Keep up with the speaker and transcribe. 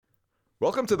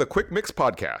Welcome to the Quick Mix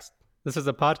Podcast. This is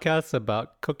a podcast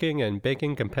about cooking and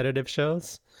baking competitive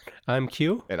shows. I'm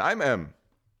Q. And I'm M.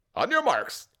 On your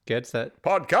marks. Get set.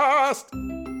 Podcast!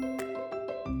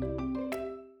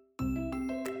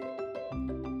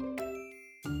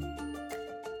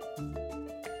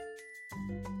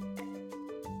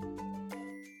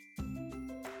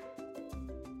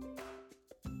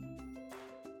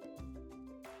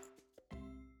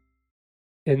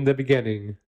 In the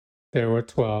beginning, there were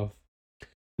 12.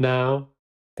 Now,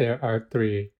 there are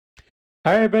 3.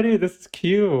 Hi, everybody. This is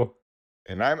Q.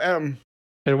 And I'm M.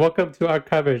 And welcome to our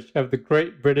coverage of the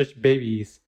Great British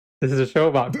Babies. This is a show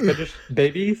about British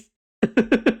babies.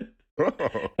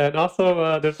 And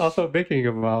also, there's also baking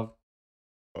involved.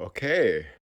 Okay.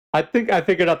 I think I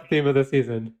figured out the theme of the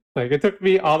season. Like, it took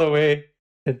me all the way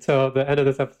until the end of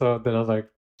this episode. Then I was like,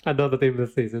 I know the theme of the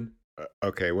season.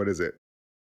 Okay, what is it?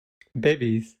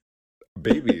 Babies.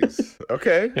 Babies.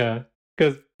 Okay. Yeah.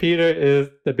 Because Peter is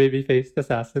the baby-faced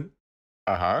assassin.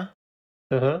 Uh-huh.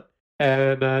 Uh-huh.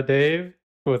 And Dave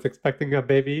was expecting a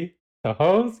baby the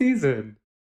whole season.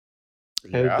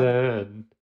 Yeah. And then,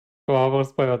 well, I won't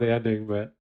spoil the ending,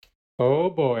 but oh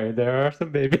boy, there are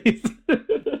some babies.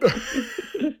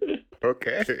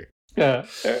 Okay. Yeah.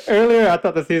 Earlier, I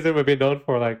thought the season would be known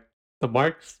for like the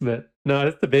marks, but no,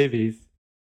 it's the babies.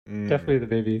 Definitely the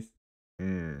babies.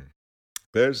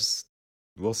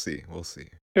 We'll see.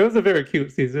 It was a very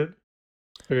cute season.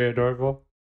 Very adorable.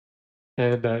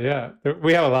 And yeah,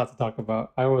 we have a lot to talk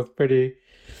about.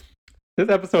 This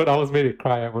episode almost made me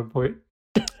cry at one point.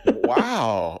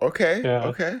 Wow. Okay. Yeah.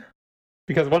 Okay.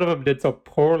 Because one of them did so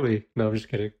poorly. No, I'm just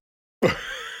kidding.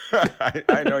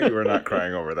 I know you were not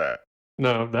crying over that.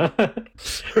 No, I'm not.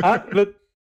 But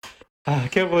I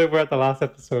can't believe we're at the last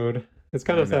episode. It's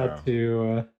kind of sad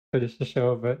to finish the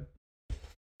show, but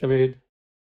I mean,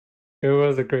 it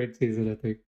was a great season, I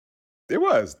think. It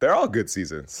was. They're all good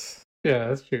seasons. Yeah,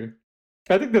 that's true.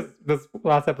 I think this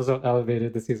last episode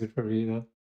elevated the season for me, though.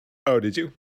 Oh, did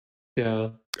you? Yeah.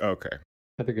 Okay.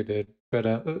 I think it did. But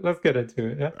let's get into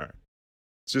it, yeah? All right.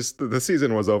 Just the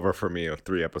season was over for me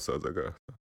 3 episodes ago.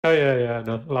 Oh, yeah,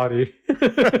 no, Lottie.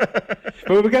 But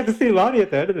we got to see Lottie at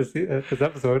the end of this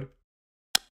episode.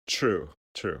 True.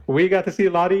 We got to see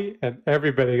Lottie, and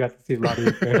everybody got to see Lottie,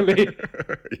 apparently.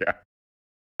 Yeah.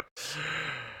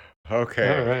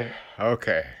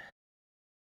 Okay.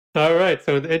 All right,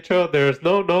 so in the intro, there's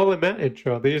no Noel and Matt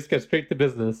intro. They just get straight to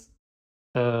business.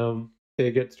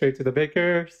 They get straight to the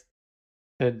bakers,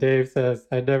 and Dave says,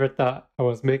 I never thought I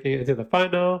was making it into the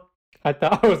final. I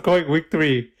thought I was going week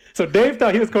 3. So Dave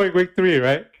thought he was going week 3,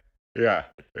 right? Yeah.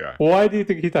 Why do you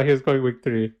think he thought he was going week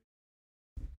 3?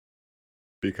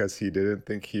 Because he didn't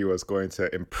think he was going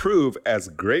to improve as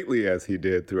greatly as he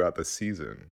did throughout the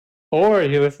season. Or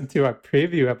he listened to our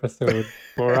preview episode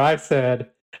where I said,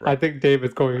 I think Dave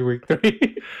is going week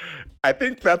 3. I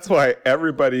think that's why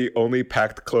everybody only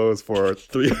packed clothes for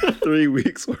three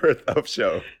weeks worth of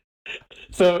show.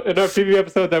 So in our preview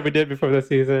episode that we did before the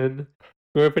season,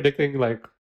 we were predicting like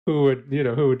who would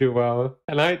do well.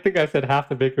 And I think I said half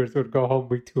the bakers would go home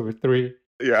week 2 or 3.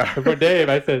 Yeah. And for Dave,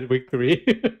 I said week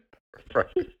 3.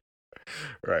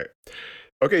 Right.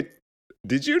 Okay.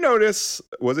 Did you notice,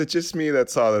 was it just me that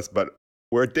saw this, but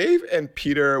were Dave and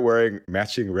Peter wearing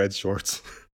matching red shorts?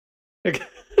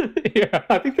 Yeah,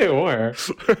 I think they were.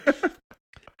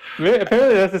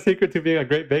 Apparently that's the secret to being a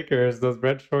great baker is those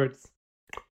red shorts.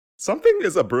 Something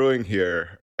is a brewing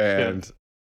here. And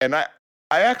I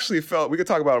actually felt, we could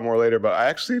talk about it more later, but I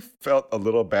actually felt a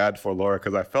little bad for Laura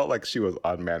because I felt like she was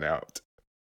odd man out.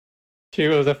 She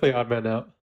was definitely odd man out.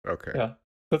 Okay. Yeah.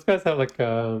 Those guys have like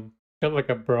kind of like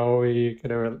a bro-y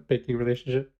kind of baking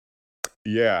relationship.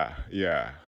 Yeah.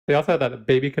 They also have that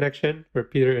baby connection where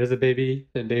Peter is a baby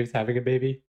and Dave's having a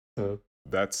baby. So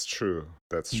That's true.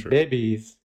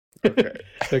 Babies. Okay.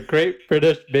 The Great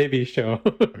British Baby Show.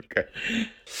 Okay.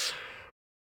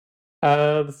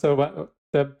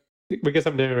 We get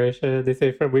some narration. They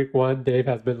say from week 1, Dave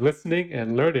has been listening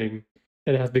and learning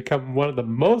and has become one of the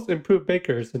most improved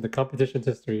bakers in the competition's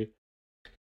history.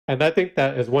 And I think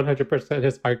that is 100%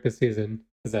 his arc this season,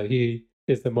 is that he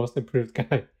is the most improved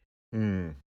guy.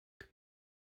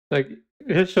 Like,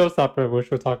 his showstopper,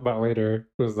 which we'll talk about later,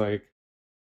 was like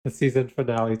the season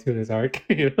finale to his arc,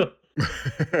 you know?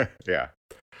 Yeah.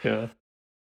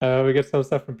 We get some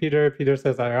stuff from Peter. Peter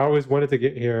says, I always wanted to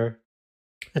get here.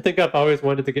 I think I've always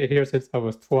wanted to get here since I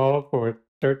was 12 or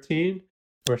 13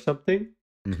 or something.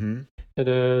 Mm-hmm. And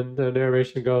then the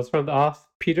narration goes, from the off,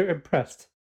 Peter impressed,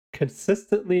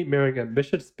 consistently marrying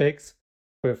ambitious bakes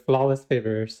with flawless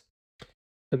favors.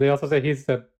 And they also say he's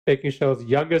the baking show's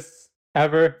youngest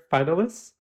ever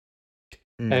finalist.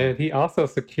 And he also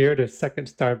secured his second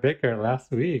star baker last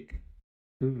week.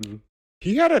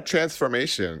 He had a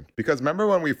transformation because remember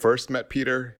when we first met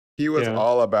Peter? He was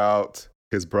all about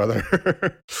his brother.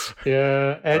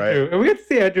 Yeah, Andrew. Right? And we get to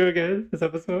see Andrew again this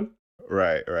episode.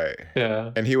 Right.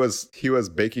 Yeah. And he was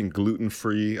baking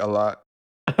gluten-free a lot.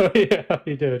 Oh yeah,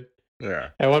 he did. Yeah.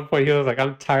 At one point he was like,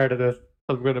 I'm tired of this.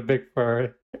 I'm gonna bake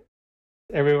for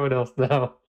everyone else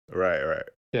now. Right.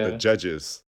 Yeah. The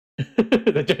judges.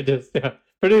 The judges, yeah.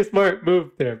 Pretty smart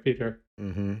move there, Peter.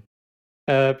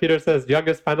 Peter says,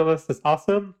 youngest finalist is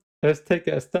awesome. Let's take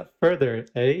it a step further,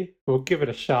 eh? We'll give it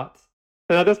a shot.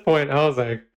 And at this point, I was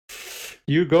like,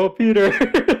 you go, Peter.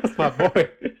 That's my boy.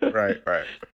 Right.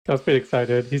 I was pretty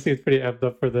excited. He seems pretty amped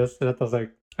up for this. And I was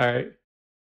like, all right,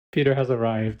 Peter has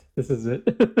arrived. This is it.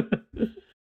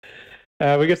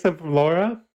 We get some from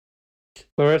Laura.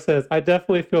 Laura says, I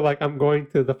definitely feel like I'm going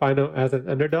to the final as an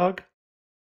underdog.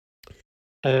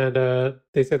 And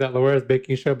they say that Laura's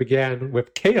baking show began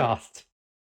with chaos.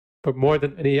 But more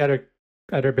than any other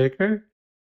baker,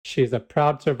 she's a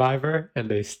proud survivor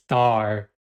and a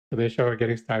star. So they show her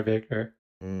getting star baker.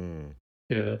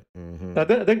 Yeah. I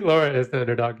think Laura is the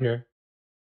underdog here.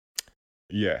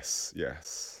 Yes. Yeah.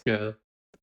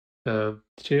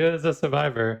 She is a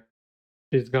survivor.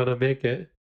 She's gonna make it.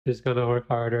 She's gonna work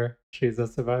harder. She's a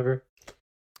survivor.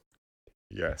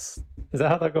 Yes. Is that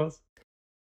how that goes?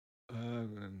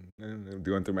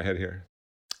 Going through my head here.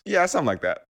 Yeah, something like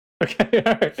that. Okay,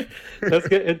 all right. Let's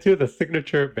get into the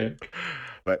signature bake.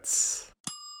 Let's.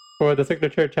 For the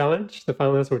signature challenge, the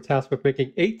finalists were tasked with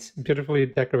making 8 beautifully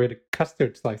decorated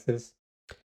custard slices.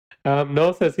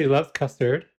 Noel says he loves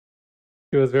custard.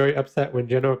 He was very upset when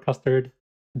General Custard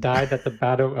died at the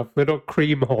Battle of Little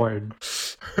Creamhorn.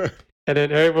 And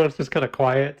then everyone's just kind of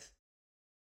quiet.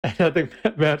 And I think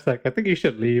Matt's like, I think you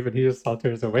should leave, and he just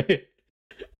saunters away.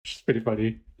 Which is pretty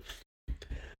funny.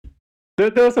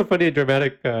 There was some funny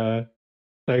dramatic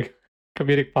like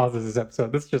comedic pauses this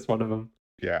episode. This is just one of them.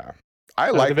 Yeah. I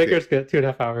like the bakers get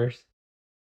 2.5 hours.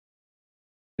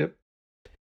 Yep.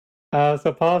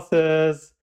 So Paul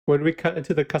says, when we cut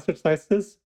into the custard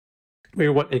slices, we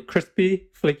want a crispy,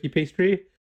 flaky pastry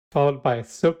followed by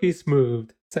silky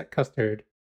smooth set custard.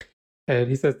 And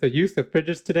he says the use of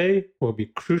fridges today will be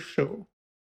crucial.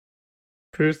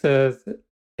 Prue says,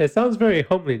 it sounds very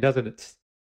homely, doesn't it?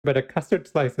 But a custard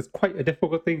slice is quite a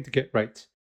difficult thing to get right.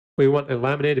 We want a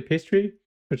laminated pastry,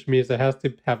 which means it has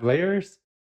to have layers,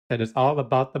 and it's all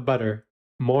about the butter.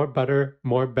 More butter,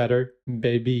 more better,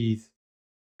 babies.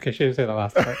 Okay, she didn't say the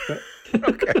last part. But...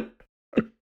 Okay.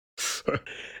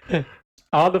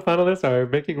 All the finalists are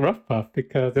making rough puff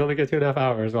because they only get 2.5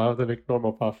 hours while they make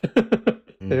normal puff.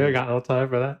 They got no time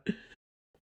for that.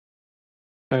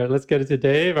 All right, let's get into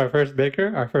Dave, our first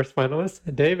baker, our first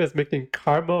finalist. Dave is making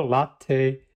caramel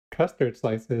latte custard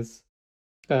slices.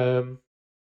 So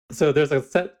there's a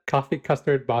set coffee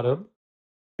custard bottom,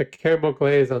 a caramel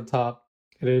glaze on top,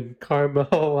 and then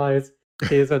caramelized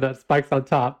hazelnut spikes on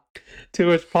top. To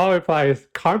which Paul replies,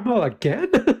 "Caramel again?"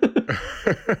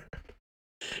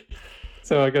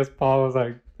 So I guess Paul was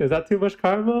like, "Is that too much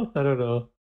caramel? I don't know."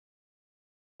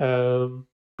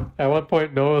 At one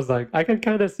point, Noah was like, "I can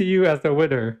kind of see you as the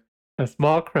winner, a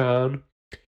small crown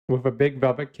with a big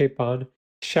velvet cape on,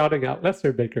 shouting out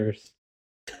lesser bakers."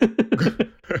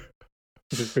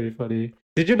 Which is pretty funny.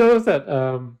 Did you notice that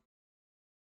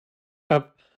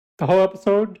the whole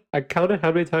episode, I counted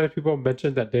how many times people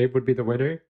mentioned that Dave would be the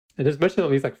winner, and it's mentioned at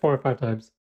least like 4 or 5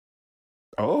 times.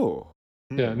 Oh.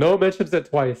 Yeah, Noah mentions it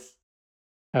twice.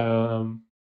 Noah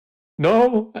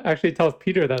actually tells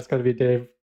Peter that's going to be Dave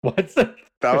once. That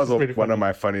was one of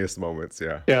my funniest moments,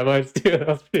 yeah. Yeah, mine too. That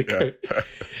was pretty great.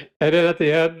 And then at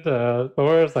the end,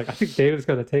 Laura's like, I think Dave's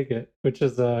going to take it, which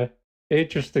is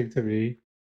interesting to me.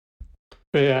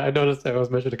 But yeah, I noticed that it was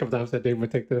mentioned a couple times that Dave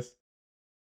would take this.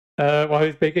 While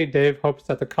he's baking, Dave hopes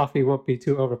that the coffee won't be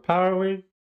too overpowering.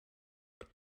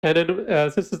 And then,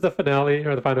 since this is the finale,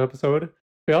 or the final episode,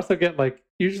 we also get, like,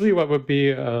 usually what would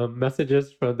be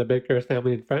messages from the baker's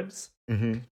family and friends.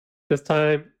 This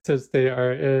time, since they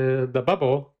are in the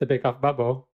bubble, the bake-off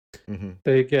bubble,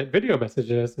 they get video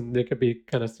messages, and they could be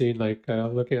kind of seen, like,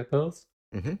 looking at those.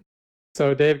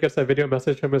 So Dave gets a video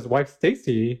message from his wife,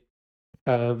 Stacy.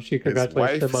 She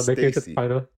congratulates him on making it to the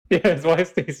final. Yeah, his wife,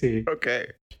 Stacy.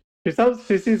 Okay.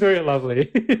 She seems very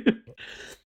lovely.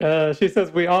 She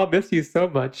says, "We all miss you so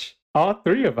much, all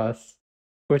 3 of us,"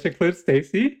 which includes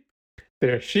Stacy,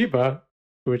 their Sheba,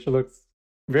 which looks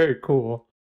very cool,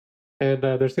 and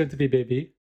their soon-to-be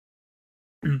baby.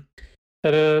 And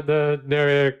the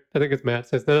narrator, I think it's Matt,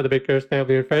 says none of the baker's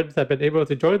family and friends have been able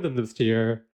to join them this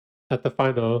year at the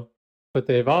final. but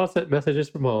they've all sent messages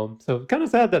from home. So kind of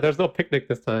sad that there's no picnic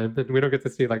this time, and we don't get to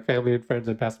see like family and friends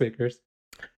and past bakers.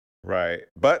 Right.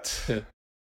 But Yeah.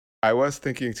 I was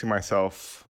thinking to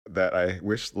myself that I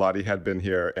wish Lottie had been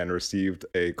here and received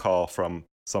a call from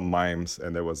some mimes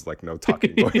and there was like no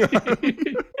talking going on.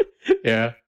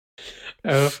 Yeah.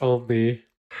 If only.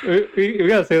 We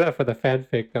gotta say that for the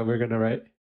fanfic that we're gonna write.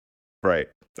 Right.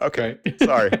 Okay. Right.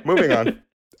 Sorry. Moving on.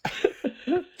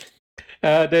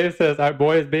 Dave says, our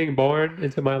boy is being born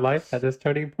into my life at this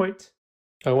turning point.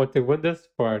 I want to win this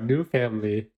for our new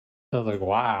family. I was like,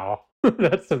 wow.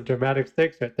 That's some dramatic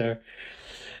stakes right there.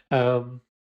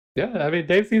 Yeah, I mean,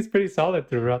 Dave seems pretty solid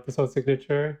throughout this whole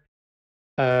signature.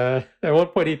 At one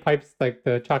point, he pipes like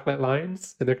the chocolate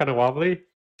lines, and they're kind of wobbly.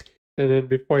 And then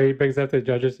before he brings them to the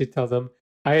judges, he tells them,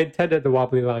 I intended the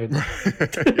wobbly lines.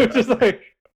 Which is like,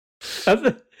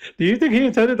 do you think he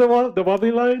intended the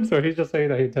wobbly lines, or he's just saying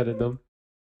that he intended them?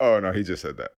 Oh, no, he just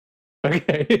said that.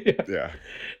 Okay. Yeah.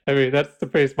 I mean, that's the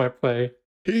pretty smart play.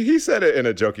 He said it in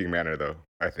a joking manner, though,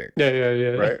 I think. Yeah.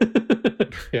 Right?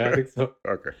 Yeah, I think so.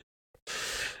 Okay.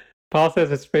 Paul says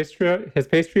his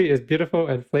pastry is beautiful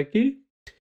and flaky.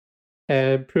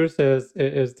 And Prue says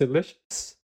it is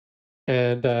delicious.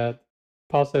 And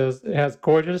Paul says it has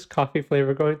gorgeous coffee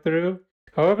flavor going through.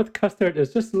 However, the custard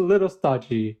is just a little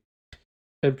stodgy.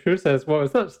 And Prue says, well,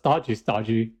 it's not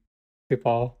stodgy, hey,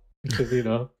 Paul, which is,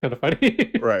 kind of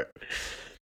funny. Right.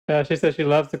 She says she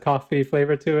loves the coffee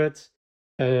flavor to it.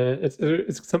 It's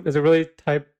a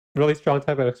really strong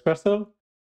type of espresso,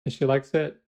 and she likes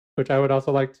it, which I would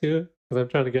also like too, because I'm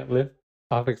trying to get lift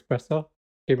off espresso.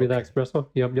 Give me that espresso.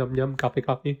 Yum, yum, yum.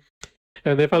 Coffee.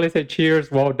 And they finally say,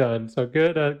 cheers, well done. So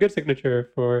good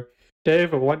signature for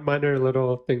Dave. One minor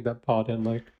little thing that Paul didn't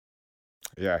like.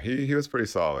 Yeah, he was pretty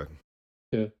solid.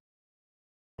 Yeah.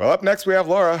 Well, up next we have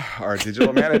Laura, our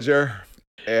digital manager.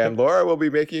 And Laura will be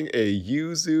making a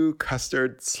yuzu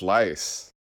custard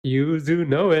slice. Yuzu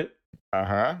know it.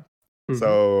 Uh-huh. Mm-hmm.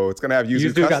 So it's going to have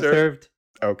yuzu custard. Got served.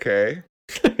 Okay.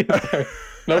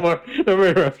 No more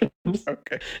interruptions.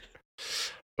 Okay.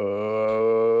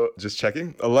 Just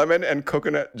checking. A lemon and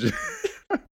coconut.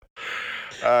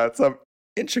 Some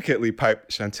intricately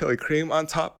piped chantilly cream on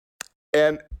top.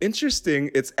 And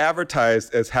interesting, it's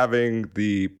advertised as having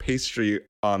the pastry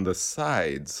on the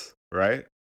sides, right?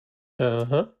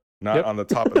 Uh-huh. Not on the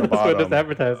top and the bottom. That's what it's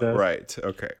advertised as. Right.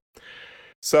 Okay.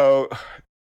 So,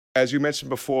 as you mentioned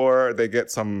before, they get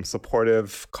some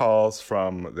supportive calls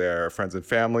from their friends and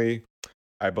family.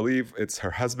 I believe it's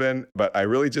her husband, but I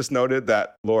really just noted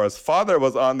that Laura's father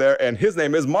was on there, and his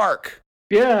name is Mark.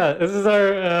 Yeah, this is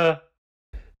our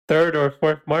third or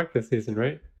fourth Mark this season,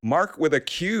 right? Mark with a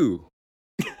Q.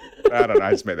 I don't know.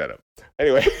 I just made that up.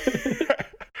 Anyway,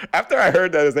 after I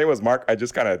heard that his name was Mark, I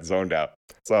just kind of zoned out.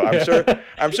 So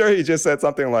I'm sure he just said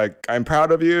something like, "I'm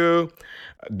proud of you.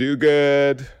 Do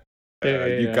good.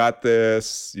 You got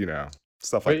this."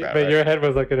 Stuff like that. But right? your head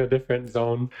was like in a different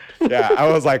zone. Yeah, I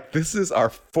was like, "This is our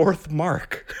fourth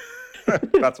Mark."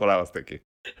 That's what I was thinking.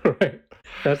 Right.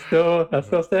 That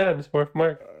still stands. Fourth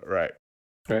Mark. Right.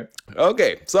 Right.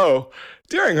 Okay. So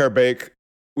during her bake,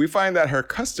 we find that her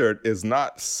custard is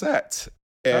not set,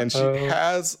 and she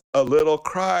has a little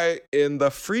cry in the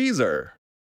freezer.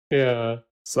 Yeah.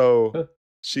 So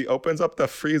she opens up the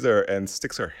freezer and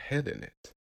sticks her head in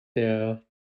it. Yeah.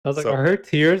 I was like, are her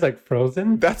tears like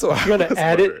frozen? That's what I was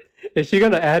wondering. Is she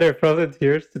gonna add her frozen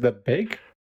tears to the bake?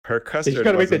 Her custard. Is she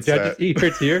gonna make the judges eat her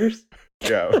tears?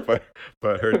 Yeah,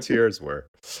 but her tears were.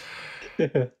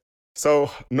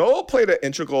 So Noel played an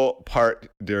integral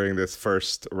part during this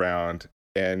first round,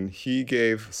 and he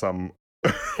gave some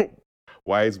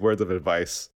wise words of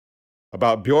advice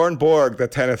about Bjorn Borg, the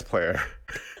tennis player.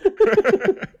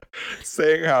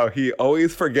 Saying how he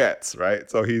always forgets, right?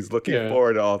 So he's looking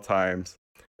forward at all times.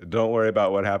 Don't worry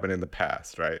about what happened in the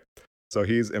past, right? So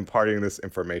he's imparting this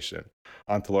information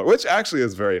onto Laura, which actually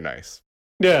is very nice.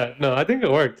 Yeah, no, I think it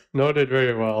worked. Noel did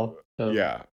very well.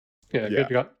 Yeah.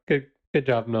 Good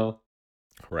job, Noel.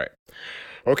 Right.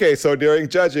 Okay, so during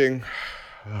judging,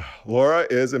 Laura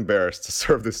is embarrassed to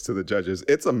serve this to the judges.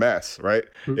 It's a mess, right?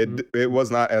 Mm-hmm. It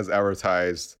was not as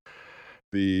advertised.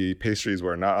 The pastries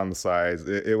were not on the sides.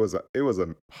 It was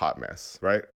a hot mess,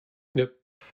 right? Yep.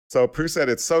 So Prue said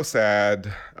it's so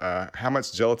sad. How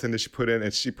much gelatin did she put in?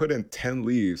 And she put in 10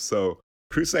 leaves. So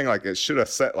Prue's saying like it should have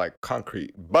set like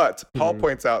concrete. But Paul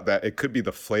points out that it could be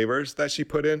the flavors that she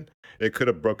put in. It could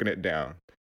have broken it down.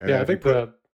 And I think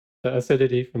the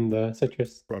acidity from the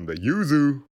citrus. From the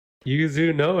yuzu.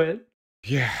 Yuzu know it.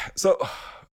 Yeah. So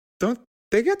don't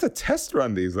they get to test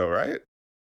run these though, right?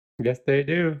 Yes, they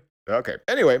do. Okay.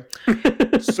 Anyway,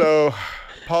 so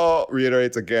Paul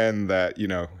reiterates again that,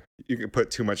 you can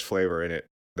put too much flavor in it,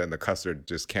 then the custard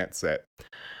just can't set.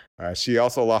 She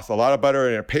also lost a lot of butter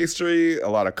in her pastry, a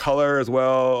lot of color as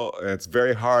well. And it's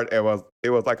very hard. It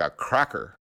was like a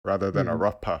cracker rather than a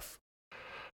rough puff.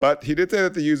 But he did say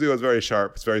that the yuzu was very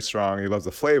sharp. It's very strong. He loves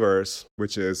the flavors,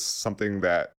 which is something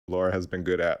that Laura has been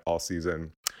good at all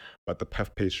season. But the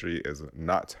puff pastry is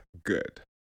not good.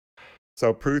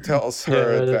 So Prue tells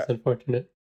her that's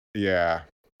unfortunate. Yeah.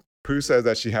 Prue says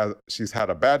that she's had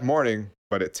a bad morning,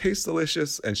 but it tastes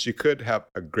delicious and she could have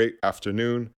a great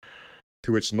afternoon.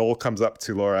 To which Noel comes up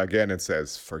to Laura again and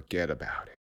says, "Forget about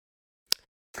it."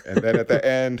 And then at the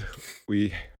end,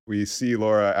 we see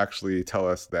Laura actually tell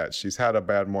us that she's had a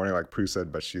bad morning, like Prue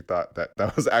said, but she thought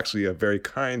that was actually a very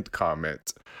kind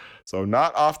comment. So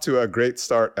not off to a great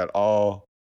start at all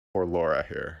for Laura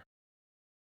here.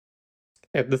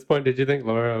 At this point, did you think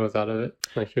Laura was out of it?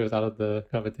 Like she was out of the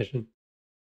competition?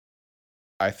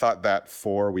 I thought that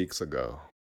 4 weeks ago.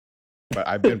 But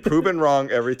I've been proven wrong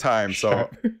every time,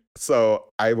 so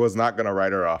I was not going to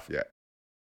write her off yet.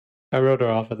 I wrote her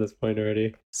off at this point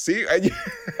already. See?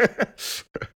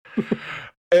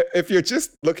 If you're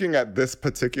just looking at this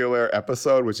particular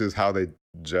episode, which is how they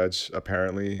judge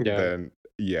apparently, then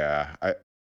I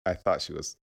thought she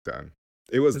was done.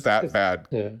 It was that bad.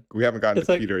 Yeah. We haven't gotten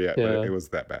to Peter yet, but it was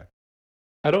that bad.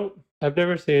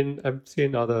 I've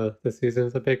seen all the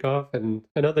seasons of Bake Off, and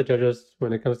I know the judges,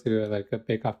 when it comes to like a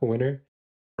Bake Off winner,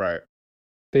 right?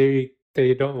 They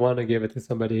don't want to give it to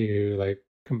somebody who like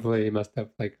completely messed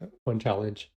up like one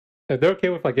challenge. They're okay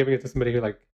with like giving it to somebody who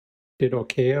like did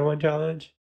okay on one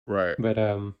challenge, right? But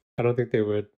I don't think they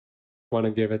would want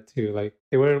to give it to like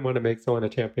they wouldn't want to make someone a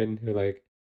champion who like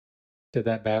did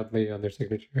that badly on their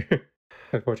signature.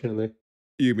 Unfortunately.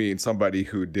 You mean somebody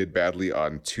who did badly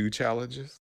on 2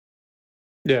 challenges?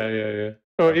 Yeah.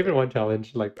 Or even one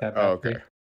challenge like that. Oh, okay.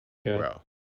 Yeah. Well,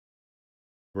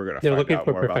 we're gonna find looking out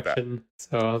for more perfection. About that.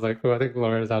 So I was like, I think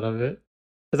Laura's out of it.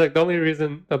 It's like the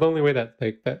only way that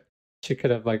like that she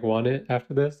could have like won it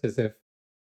after this is if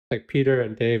like Peter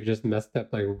and Dave just messed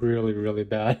up like really, really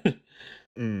bad.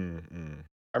 I mean,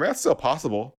 that's still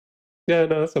possible. Yeah,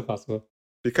 no, that's still possible.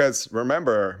 Because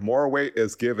remember, more weight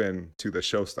is given to the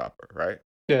showstopper, right?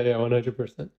 Yeah,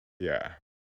 100%. Yeah.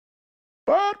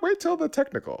 But wait till the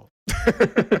technical.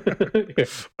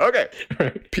 Okay.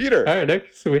 Right. Peter. All right,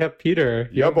 next we have Peter.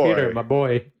 Your boy. Peter, my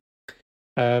boy.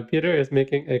 Peter is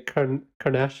making a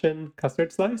carnation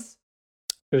custard slice,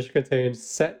 which contains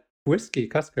set whiskey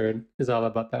custard. Is all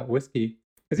about that whiskey.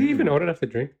 Is he even old enough to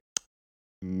drink?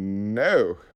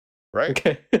 No. Right?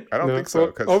 Okay. I don't think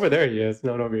so. Over there he is,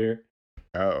 not over here.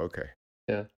 Oh, okay.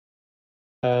 Yeah.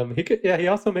 He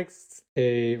also makes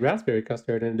a raspberry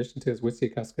custard in addition to his whiskey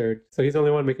custard. So he's the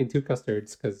only one making 2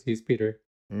 custards because he's Peter.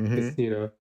 He's,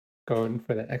 going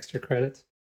for that extra credit.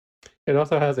 It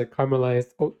also has a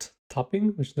caramelized oat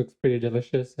topping, which looks pretty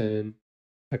delicious and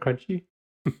crunchy.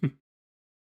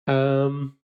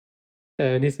 And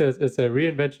he says it's a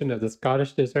reinvention of the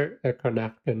Scottish dessert, a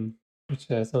Carnarvon, which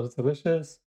sounds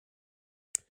delicious.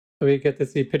 We get to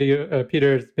see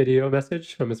Peter's video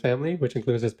message from his family, which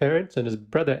includes his parents and his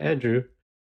brother Andrew.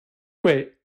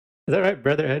 Wait, is that right?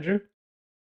 Brother Andrew?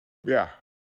 Yeah.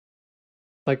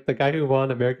 Like the guy who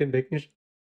won American Baking Show?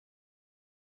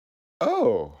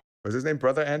 Oh, was his name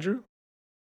Brother Andrew?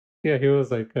 Yeah, he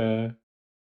was like... I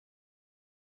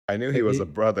knew he was a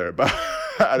brother, but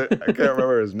I can't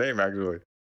remember his name, actually.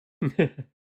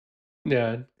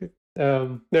 Yeah.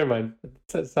 Never mind.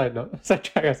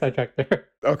 Sidetrack there.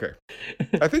 Okay.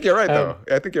 I think you're right, though.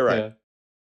 I think you're right. Yeah.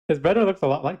 His brother looks a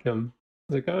lot like him.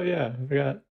 I was like, oh yeah, I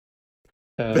forgot.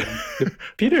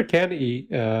 Peter can eat.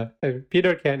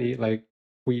 Peter can eat like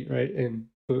wheat, right, and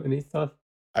gluten and stuff.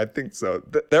 I think so.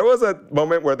 There was a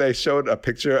moment where they showed a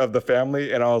picture of the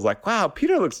family, and I was like, wow,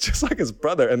 Peter looks just like his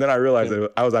brother. And then I realized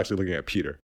I was actually looking at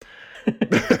Peter.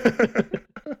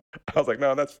 I was like,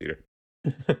 no, that's Peter.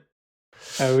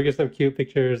 We get some cute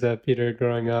pictures of Peter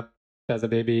growing up as a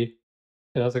baby.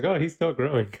 And I was like, oh, he's still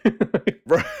growing.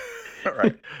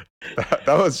 Right.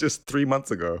 That was just 3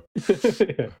 months ago.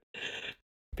 Yeah.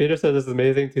 Peter says it's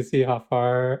amazing to see how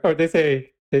far, or they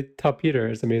tell Peter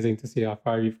it's amazing to see how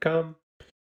far you've come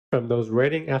from those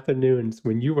waiting afternoons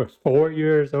when you were 4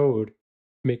 years old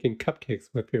making cupcakes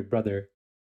with your brother,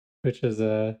 which is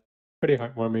pretty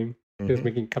heartwarming. Mm-hmm. He was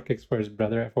making cupcakes for his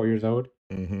brother at 4 years old.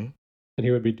 Mm-hmm. And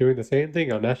he would be doing the same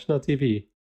thing on national TV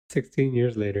 16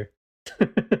 years later.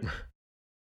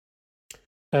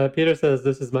 Peter says,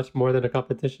 this is much more than a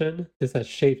competition. This has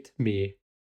shaped me.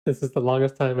 This is the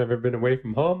longest time I've ever been away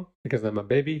from home because I'm a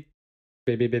baby.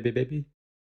 Baby.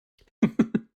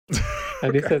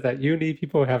 And he says that uni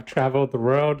people have traveled the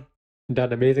world and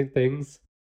done amazing things.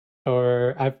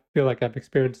 or I feel like I've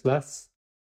experienced less,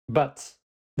 but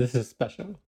this is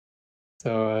special.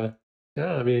 So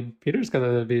yeah, I mean, Peter's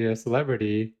gonna be a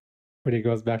celebrity when he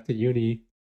goes back to uni,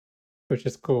 which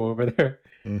is cool over there.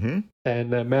 Mm-hmm.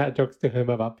 And Matt jokes to him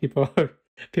about people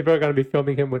people are gonna be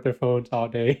filming him with their phones all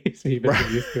day, so he better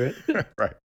get used to it.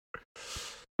 Right.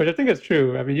 Which I think is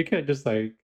true. I mean, you can't just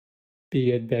like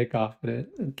be in Bake Off and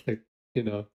like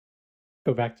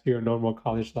go back to your normal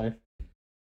college life.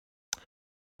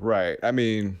 Right. I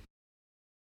mean,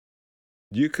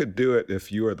 you could do it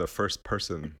if you were the first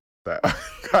person that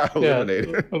got eliminated.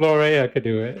 Yeah, Lorea could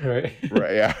do it, right?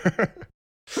 Right. Yeah.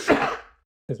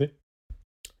 Excuse me.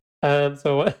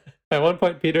 So at one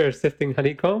point, Peter is sifting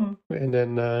honeycomb, and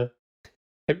then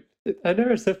I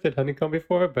never sifted honeycomb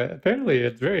before, but apparently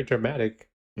it's very dramatic,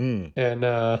 Mm. and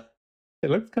it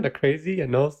looks kind of crazy.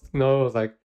 And Noah was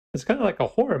like, it's kind of like a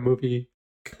horror movie,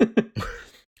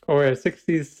 or a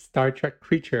 '60s Star Trek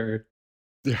creature.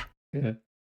 Yeah. Yeah.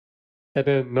 And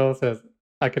then Noah says,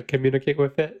 I could communicate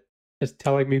with it. It's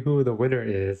telling me who the winner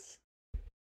is.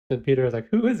 And Peter is like,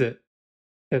 who is it?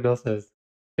 And Noah says,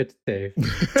 it's Dave.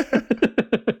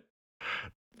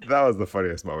 That was the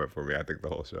funniest moment for me, I think, the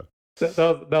whole show.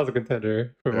 That was a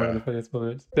contender for one of the Yeah. funniest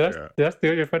moments. Did I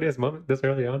steal your funniest moment this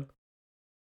early on?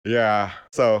 Yeah.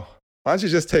 So why don't you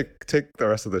just take the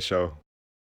rest of the show?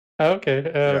 Okay.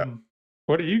 Yeah.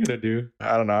 What are you gonna do?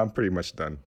 I don't know. I'm pretty much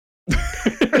done.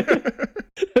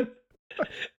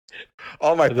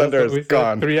 All my And that's thunder what we is said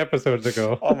gone. 3 episodes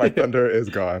ago. All my thunder is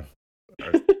gone.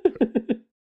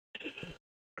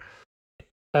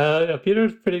 Yeah,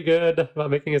 Peter's pretty good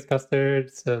about making his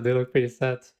custards. They look pretty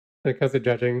set. When it comes to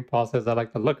judging, Paul says, I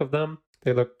like the look of them.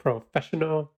 They look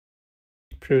professional.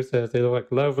 Prue says they look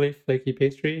like lovely, flaky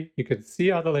pastry. You can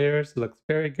see all the layers. It looks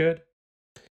very good.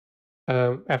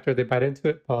 After they bite into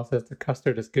it, Paul says the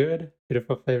custard is good.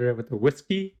 Beautiful flavor with the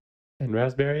whiskey and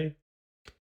raspberry.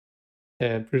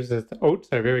 And Prue says the oats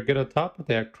are very good on top.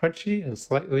 They are crunchy and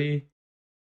slightly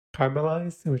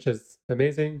caramelized, which is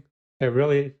amazing. A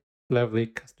really lovely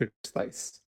custard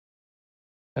slice.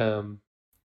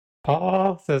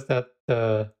 Paul says that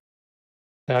the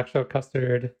actual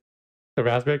custard, the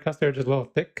raspberry custard, is a little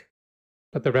thick,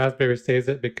 but the raspberry saves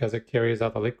it because it carries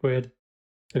out the liquid.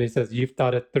 And he says, you've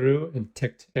thought it through and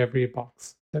ticked every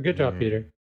box. So good job, Peter.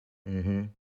 Mm-hmm.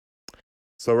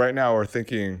 So right now we're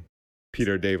thinking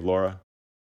Peter, Dave, Laura.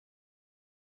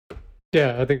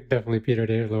 Yeah, I think definitely Peter,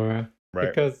 Dave, Laura. Right.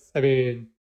 Because, I mean,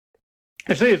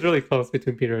 actually it's really close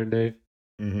between Peter and Dave.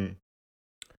 Mm-hmm.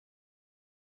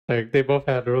 Like, they both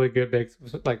had really good bakes,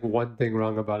 like one thing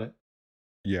wrong about it.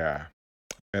 Yeah.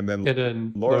 And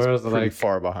then Laura's pretty like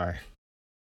far behind.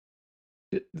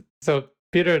 So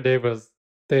Peter and Dave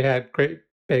they had great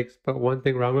bakes, but one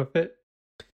thing wrong with it.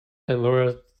 And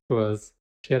Laura's was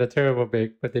she had a terrible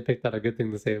bake, but they picked out a good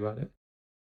thing to say about it.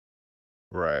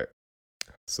 Right.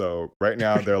 So right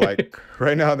now they're like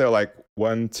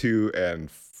 1, 2, and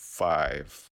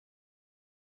 5.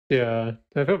 Yeah,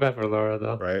 I feel bad for Laura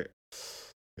though. Right.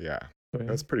 Yeah.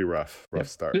 That's pretty rough. Rough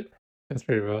start. That's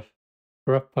pretty rough.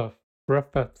 Rough puff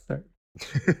start.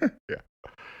 Yeah.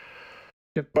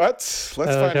 Yep. But let's find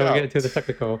shall out. we get into the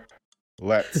technical?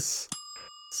 Let's.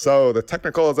 So the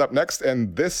technical is up next,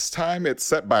 and this time it's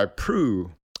set by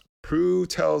Prue. Prue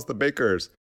tells the bakers,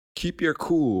 keep your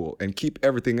cool and keep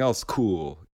everything else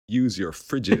cool. Use your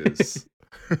fridges.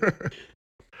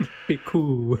 Be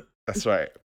cool. That's right.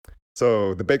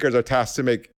 So the bakers are tasked to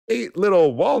make 8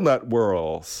 little walnut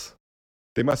whirls.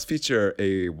 They must feature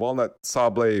a walnut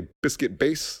sablé biscuit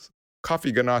base,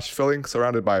 coffee ganache filling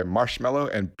surrounded by marshmallow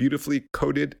and beautifully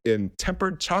coated in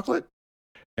tempered chocolate.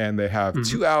 And they have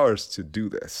 2 hours to do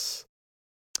this.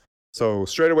 So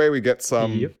straight away, we get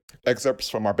some excerpts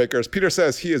from our bakers. Peter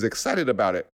says he is excited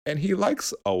about it and he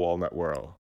likes a walnut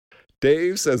whirl.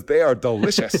 Dave says they are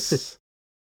delicious,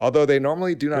 although they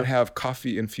normally do not have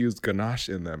coffee-infused ganache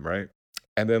in them, right?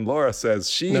 And then Laura says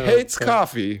she hates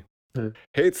coffee,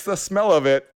 hates the smell of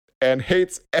it, and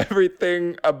hates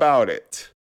everything about it.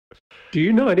 Do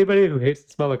you know anybody who hates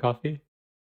the smell of coffee?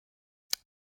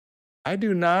 I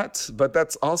do not, but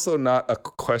that's also not a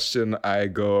question I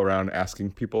go around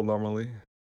asking people normally.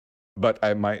 But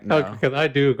I might now. Okay, because I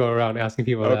do go around asking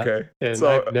people that. And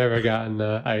so, I've never gotten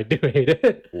I do hate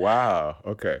it. Wow.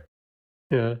 Okay.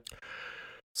 Yeah.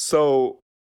 So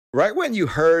right when you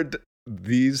heard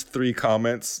these 3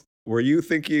 comments, were you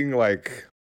thinking like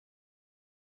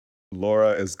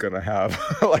Laura is going to have,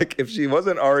 like if she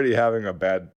wasn't already having a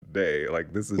bad day,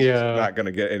 like this is just not going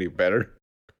to get any better?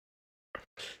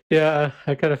 Yeah,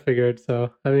 I kind of figured.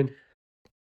 So, I mean,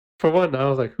 for one, I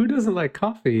was like, who doesn't like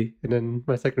coffee? And then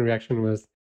my second reaction was,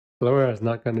 Laura is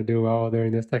not going to do well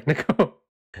during this technical.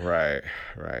 Right.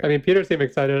 I mean, Peter seemed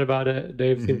excited about it.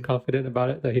 Dave Mhm. seemed confident about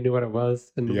it, that he knew what it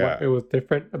was and Yeah. what it was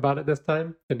different about it this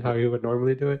time than how he would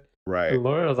normally do it. Right. And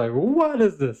Laura was like, "What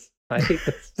is this? I hate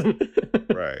this."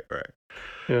 Right.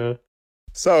 Yeah.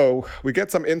 So we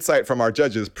get some insight from our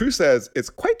judges. Prue says it's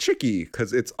quite tricky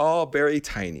because it's all very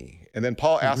tiny. And then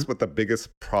Paul asks what the biggest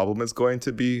problem is going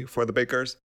to be for the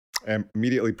bakers. And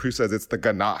immediately Prue says it's the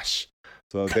ganache.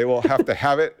 So they will have to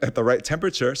have it at the right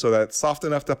temperature so that it's soft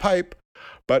enough to pipe,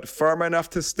 but firm enough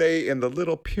to stay in the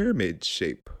little pyramid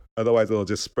shape. Otherwise, it'll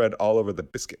just spread all over the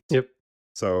biscuit. Yep.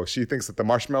 So she thinks that the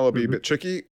marshmallow will be a bit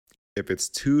tricky. If it's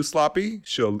too sloppy,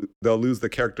 they'll lose the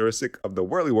characteristic of the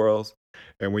whirly whirls.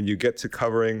 And when you get to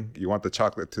covering, you want the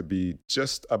chocolate to be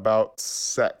just about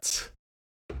set,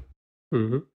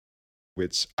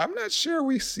 which I'm not sure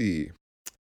we see.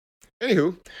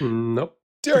 Anywho, nope.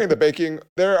 During the baking,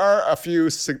 there are a few,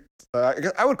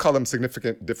 I would call them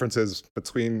significant differences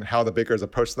between how the bakers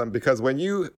approach them. Because when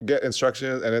you get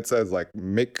instructions and it says like,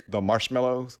 make the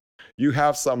marshmallows, you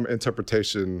have some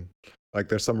interpretation, like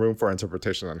there's some room for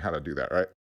interpretation on how to do that, right?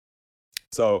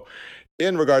 So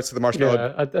in regards to the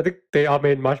marshmallow. Yeah, I think they all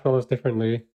made marshmallows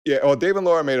differently. Yeah, well, Dave and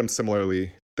Laura made them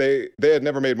similarly. They had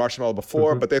never made marshmallow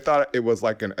before, but they thought it was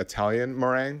like an Italian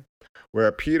meringue,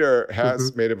 where Peter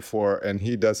has made it before, and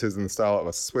he does his in the style of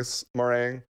a Swiss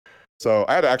meringue. So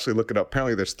I had to actually look it up.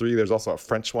 Apparently there's 3. There's also a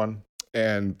French one,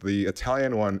 and the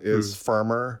Italian one is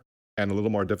firmer and a little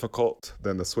more difficult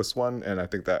than the Swiss one, and I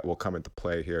think that will come into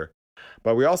play here.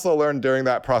 But we also learned during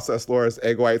that process, Laura's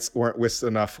egg whites weren't whisked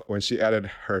enough when she added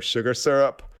her sugar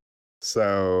syrup.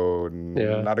 So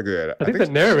not a good. I think the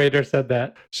narrator said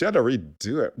that. She had to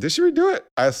redo it. Did she redo it?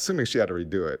 I'm assuming she had to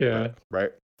redo it. Yeah.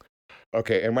 Right?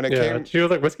 Okay, and when it came... She was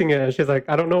like whisking it, and she's like,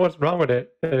 I don't know what's wrong with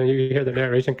it. And you hear the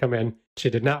narration come in. She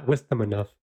did not whisk them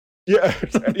enough.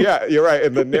 Yeah, you're right.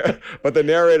 And but the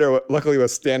narrator luckily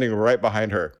was standing right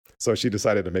behind her. So she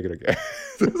decided to make it again.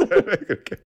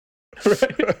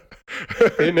 Right.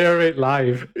 They narrate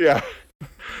live. Yeah.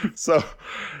 So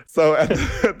at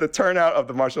the turnout of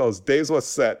the marshmallows, Dave's was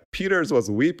set. Peter's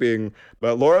was weeping,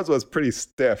 but Laura's was pretty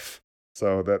stiff.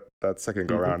 So that second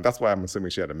go around, that's why I'm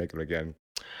assuming she had to make it again.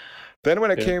 Then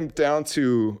when it came down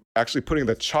to actually putting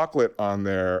the chocolate on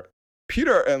there,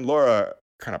 Peter and Laura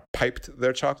kind of piped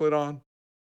their chocolate on,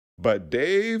 but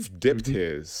Dave dipped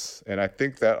his. And I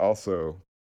think that also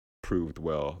proved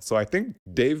well. So I think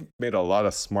Dave made a lot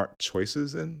of smart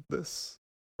choices in this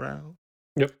round.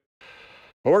 Yep.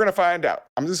 But we're going to find out.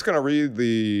 I'm just going to read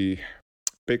the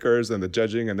bakers and the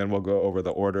judging, and then we'll go over the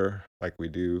order like we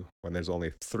do when there's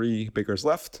only 3 bakers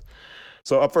left.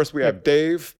 So up first, we have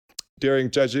Dave.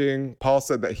 During judging, Paul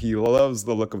said that he loves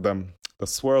the look of them. The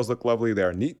swirls look lovely.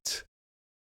 They're neat.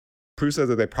 Prue says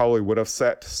that they probably would have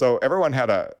set. So everyone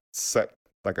had a set,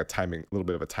 like a little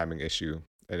bit of a timing issue,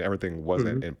 and everything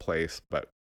wasn't in place. But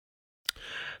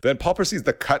then Paul proceeds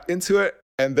to cut into it,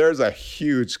 and there's a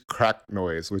huge crack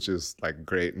noise, which is like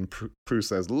great. And Prue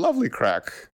says, lovely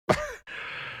crack.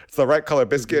 It's the right color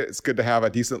biscuit. It's good to have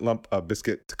a decent lump of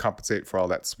biscuit to compensate for all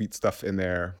that sweet stuff in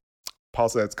there. Paul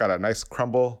said it's got a nice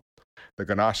crumble. The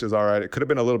ganache is all right. It could have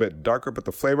been a little bit darker, but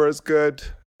the flavor is good,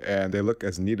 and they look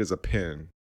as neat as a pin.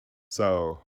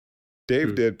 So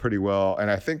Dave did pretty well, and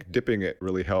I think dipping it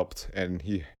really helped, and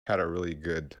he had a really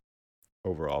good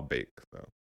overall bake.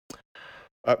 So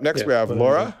up next, we have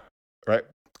Laura, right?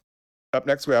 Up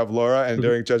next, we have Laura, and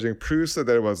during judging, Prue said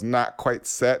that it was not quite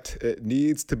set. It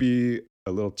needs to be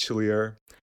a little chillier,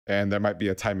 and there might be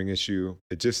a timing issue.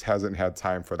 It just hasn't had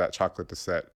time for that chocolate to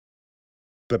set.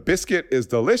 The biscuit is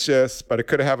delicious, but it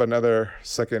could have another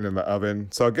second in the oven.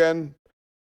 So again,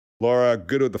 Laura,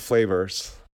 good with the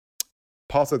flavors.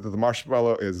 Paul said that the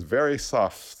marshmallow is very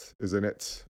soft, isn't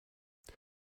it?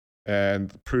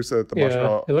 And Prue said that the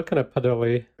marshmallow... it looked kind of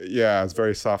puddly. Yeah, it's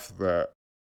very soft. The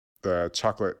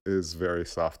chocolate is very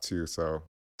soft too. So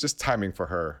just timing for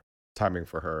her,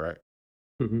 right?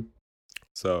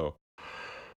 So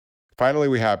finally,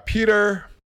 we have Peter.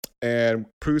 And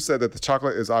Prue said that the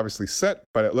chocolate is obviously set,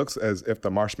 but it looks as if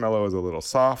the marshmallow is a little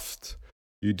soft.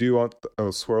 You do want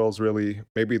those swirls, really.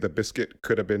 Maybe the biscuit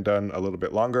could have been done a little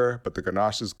bit longer, but the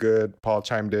ganache is good, Paul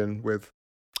chimed in with.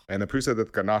 And then Prue said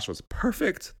that the ganache was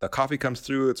perfect. The coffee comes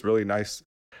through. It's really nice.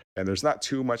 And there's not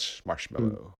too much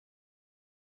marshmallow.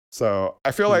 So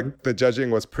I feel like the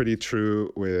judging was pretty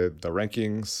true with the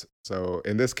rankings. So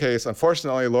in this case,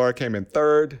 unfortunately, Laura came in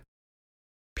 3rd,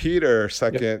 Peter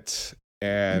 2nd,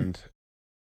 and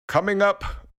coming up,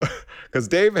 because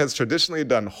Dave has traditionally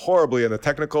done horribly in the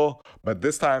technical, but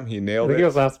this time he nailed it. I think he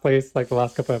was last place like the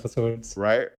last couple episodes.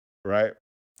 Right. Yeah.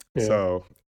 So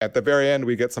At the very end,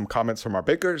 we get some comments from our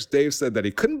bakers. Dave said that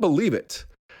he couldn't believe it.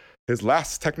 His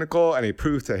last technical, and he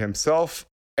proved to himself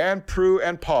and Prue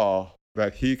and Paul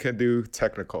that he can do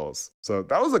technicals. So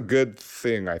that was a good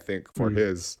thing, I think, for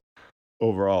his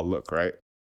overall look, right?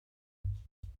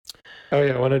 Oh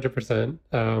yeah,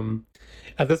 100%.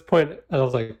 At this point, I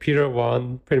was like, Peter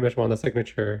pretty much won the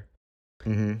signature,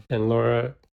 and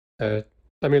Laura.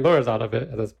 Laura's out of it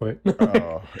at this point.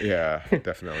 Oh yeah,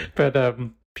 definitely. But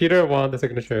Peter won the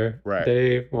signature. Right.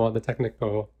 Dave won the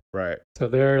technical. Right. So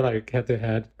they're like head to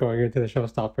head going into the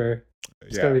showstopper.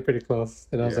 It's gonna be pretty close.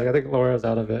 And I was like, I think Laura's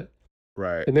out of it.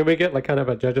 Right. And then we get like kind of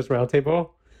a judges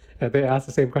roundtable, and they ask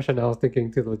the same question I was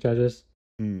thinking to the judges.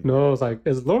 No, I was like,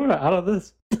 is Laura out of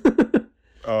this?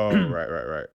 Oh,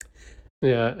 right.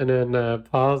 Yeah, and then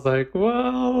Paul's like,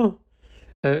 well,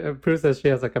 and Prue says she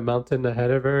has like a mountain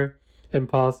ahead of her, and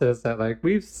Paul says that like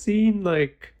we've seen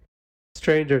like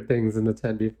stranger things in the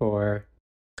tent before,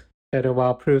 and then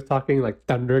while Prue's talking, like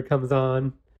thunder comes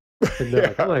on, and they're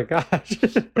like, oh my gosh.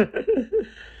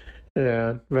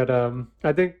 Yeah, but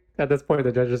I think at this point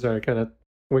the judges are kind of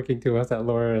winking to us that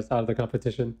Laura is out of the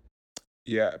competition.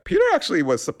 Yeah, Peter actually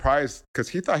was surprised because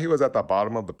he thought he was at the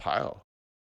bottom of the pile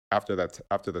after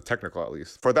the technical, at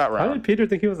least for that round. How did Peter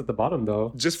think he was at the bottom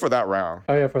though? Just for that round.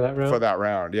 Oh yeah, for that round. For that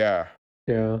round, yeah.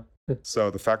 Yeah. So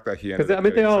the fact that he ended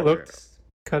because they all looked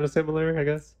kind of similar, I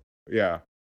guess. Yeah.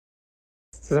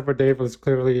 Except for Dave was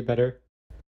clearly better.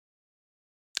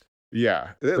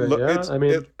 Yeah. That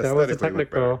was a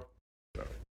technical. So.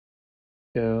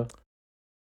 Yeah.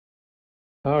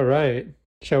 All right.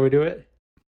 Shall we do it?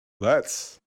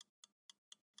 Let's.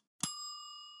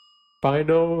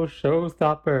 Final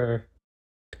showstopper.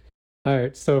 All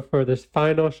right. So for this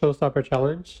final showstopper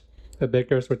challenge, the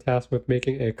bakers were tasked with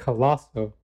making a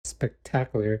colossal,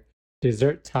 spectacular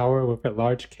dessert tower with a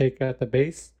large cake at the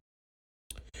base,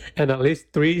 and at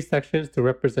least 3 sections to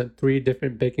represent 3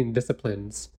 different baking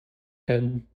disciplines.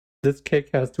 And this cake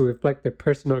has to reflect their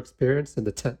personal experience in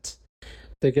the tent.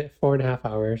 They get 4.5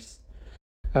 hours.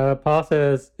 Paul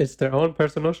says it's their own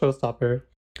personal showstopper.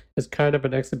 It's kind of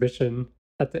an exhibition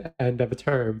at the end of a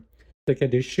term. They can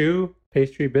do choux,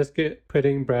 pastry, biscuit,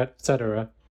 pudding, bread, etc.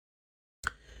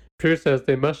 Prue says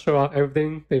they must show off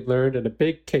everything they've learned in a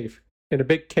big cake,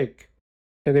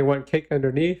 and they want cake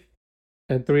underneath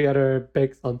and 3 other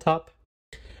bakes on top.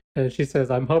 And she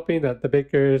says, I'm hoping that the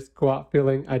bakers go out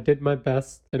feeling I did my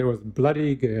best and it was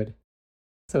bloody good.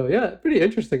 So yeah, pretty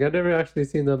interesting. I've never actually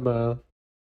seen them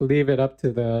leave it up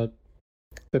to the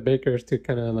bakers to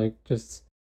kind of like just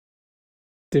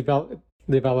develop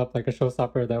like a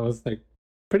showstopper that was like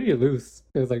pretty loose.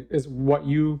 It was like it's what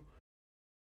your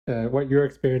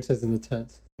experience is in the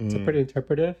tent. So pretty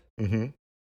interpretive.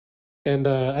 And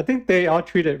I think they all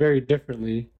treat it very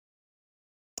differently.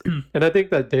 And I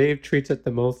think that Dave treats it the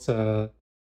most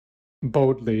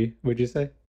boldly. Would you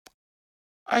say?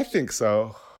 I think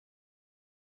so.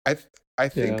 I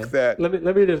think that. Let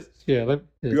me just Go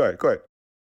ahead.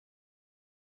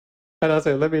 And I'll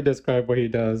say, let me describe what he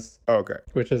does. Oh, okay.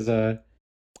 Which is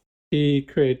he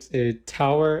creates a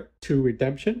tower to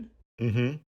redemption.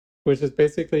 Which is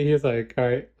basically he's like, all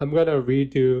right, I'm gonna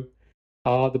redo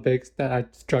all the bakes that I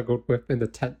struggled with in the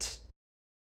tent.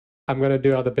 I'm going to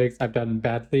do all the bakes I've done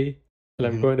badly, and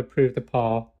I'm going to prove to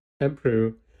Paul and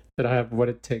Prue that I have what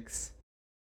it takes.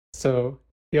 So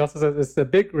he also says it's a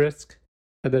big risk,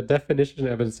 and the definition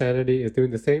of insanity is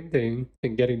doing the same thing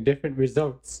and getting different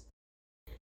results.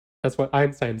 That's what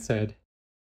Einstein said.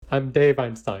 I'm Dave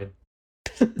Einstein.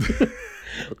 Okay.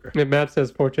 And Matt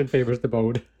says fortune favors the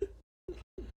bold.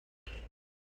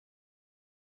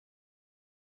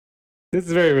 This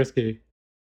is very risky.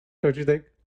 Don't you think?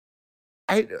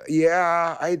 I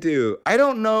do. I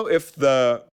don't know if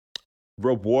the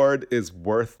reward is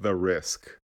worth the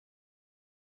risk.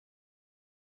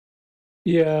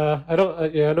 Yeah, I don't. I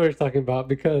know what you're talking about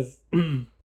because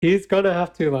he's gonna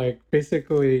have to like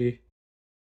basically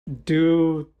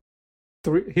do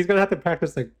 3. He's gonna have to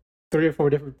practice like 3 or 4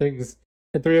 different things,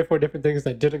 and 3 or 4 different things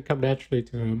that didn't come naturally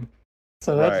to him.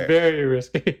 So that's very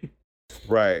risky.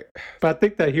 Right. But I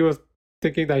think that he was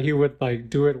thinking that he would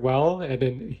like do it well, and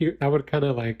then I would kind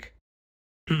of like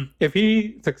if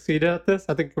he succeeded at this,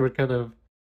 I think it would kind of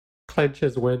clench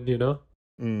his win.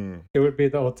 It would be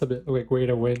the ultimate like way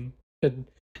to win and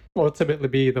ultimately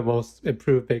be the most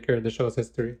improved baker in the show's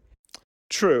history.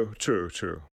 True.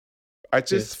 I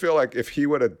just feel like if he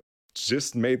would have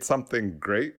just made something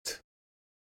great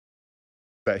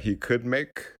that he could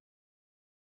make,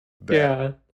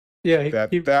 that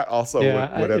also would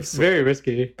have. It's very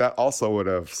risky. That also would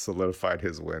have solidified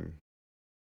his win.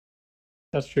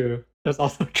 That's true. That's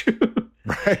also true.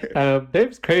 Right.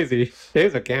 Dave's crazy.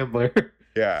 Dave's a gambler.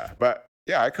 Yeah, but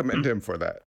yeah, I commend him for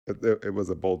that. It was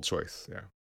a bold choice. Yeah.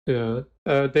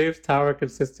 Yeah. Dave's tower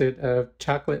consisted of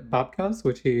chocolate babkas,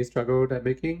 which he struggled at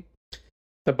making.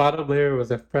 The bottom layer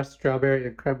was a fresh strawberry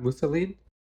and creme mousseline.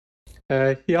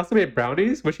 He also made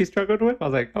brownies, which he struggled with. I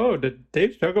was like, oh, did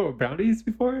Dave struggle with brownies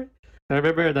before? And I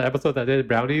remember in the episode that did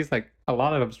brownies, like a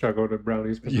lot of them struggled with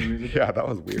brownies for some reason. Yeah, that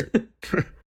was weird.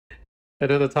 And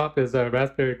then the top is a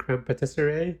raspberry creme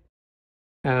patisserie.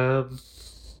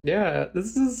 Yeah,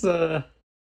 this is I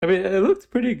mean, it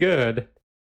looked pretty good.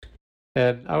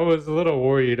 And I was a little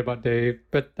worried about Dave,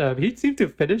 but he seemed to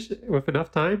finish with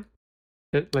enough time.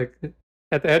 Like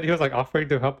at the end, he was like offering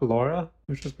to help Laura,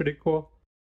 which was pretty cool.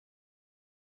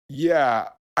 Yeah,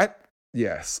 I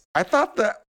thought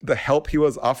that the help he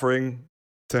was offering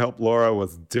to help Laura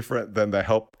was different than the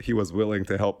help he was willing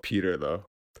to help Peter, though.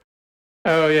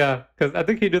 Oh yeah, because I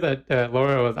think he knew that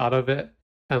Laura was out of it,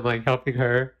 and like helping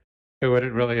her, it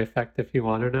wouldn't really affect if he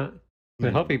won or not.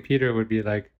 But helping Peter would be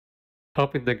like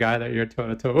helping the guy that you're toe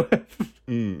to toe with.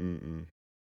 Do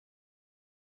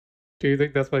you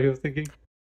think that's what he was thinking?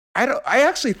 I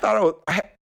actually thought it was.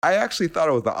 I actually thought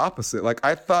it was the opposite. Like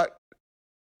I thought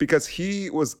because he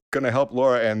was gonna help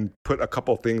Laura and put a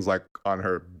couple things like on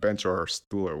her bench or her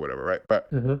stool or whatever, right? But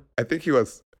I think he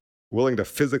was willing to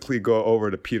physically go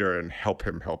over to Peter and help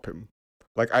him.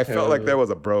 Like I felt like there was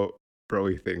a broy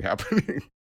thing happening.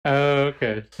 Oh,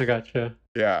 okay, I gotcha.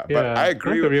 Yeah, but I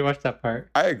agree. I have to rewatch that part.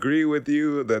 I agree with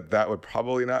you that would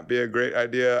probably not be a great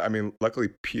idea. I mean, luckily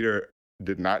Peter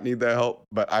did not need that help,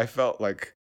 but I felt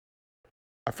like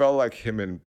him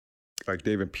and like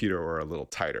Dave and Peter were a little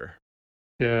tighter.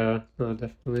 Yeah, no,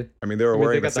 definitely. I mean, they were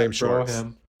wearing the same shorts.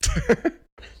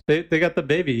 They got the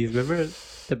babies. Remember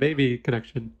the baby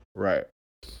connection? Right.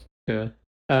 Yeah.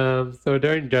 So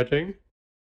during judging,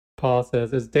 Paul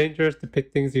says it's dangerous to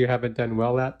pick things you haven't done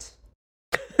well at,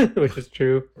 which is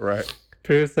true. Right.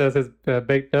 Drew says his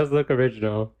bake does look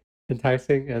original,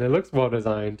 enticing, and it looks well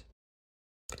designed.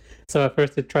 So at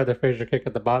first they tried the Fraser cake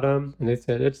at the bottom, and they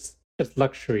said it's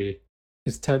luxury.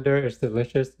 It's tender, it's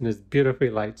delicious, and it's beautifully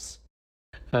light.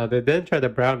 They then tried the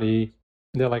brownie,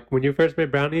 and they're like, when you first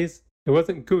made brownies, it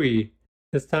wasn't gooey.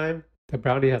 This time, the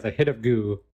brownie has a hit of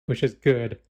goo, which is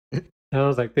good. And I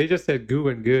was like, they just said goo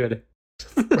and good.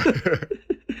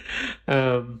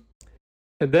 And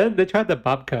then they tried the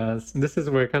babkas, and this is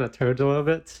where it kind of turns a little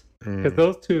bit, because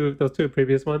those two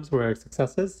previous ones were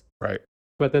successes. Right.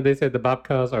 But then they said the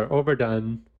babkas are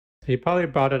overdone. He probably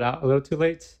brought it out a little too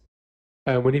late.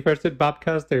 When he first did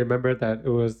babkas, they remembered that it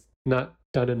was not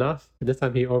done enough. And this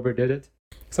time he overdid it.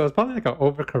 So it's probably like an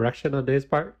overcorrection on Dave's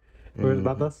part for his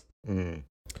babkas. And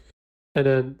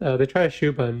then they tried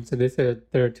shoe buns, and they said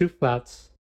they're too flat.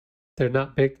 They're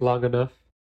not baked long enough.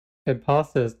 And Paul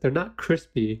says they're not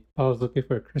crispy. Paul was looking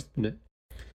for a crisp in it.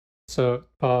 So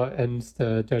Paul ends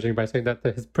the judging by saying that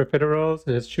his profiteroles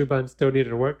and his shoe buns still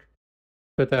needed work.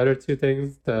 But the other two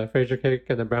things, the Fraser cake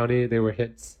and the brownie, they were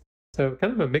hits. So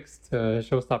kind of a mixed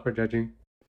showstopper judging.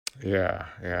 Yeah.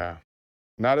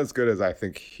 Not as good as I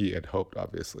think he had hoped,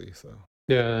 obviously. So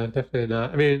yeah, definitely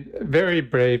not. I mean, very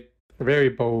brave, very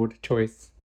bold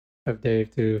choice of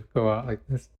Dave to go out like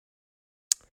this.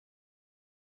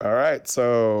 All right,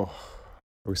 so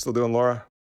are we still doing Laura?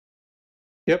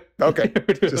 Yep. Okay,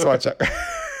 just want to check.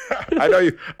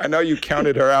 I know you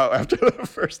counted her out after the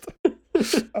first.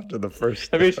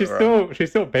 I mean, she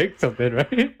still baked something,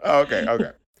 right?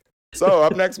 Okay. So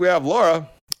up next we have Laura,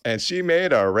 and she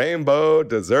made a rainbow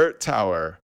dessert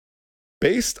tower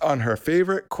based on her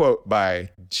favorite quote by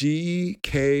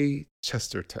G.K.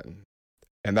 Chesterton.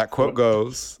 And that quote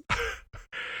goes,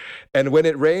 "And when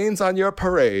it rains on your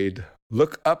parade,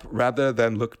 look up rather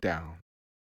than look down.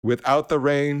 Without the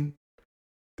rain,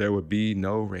 there would be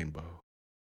no rainbow."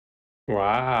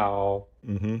 Wow.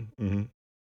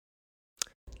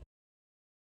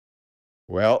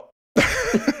 Well,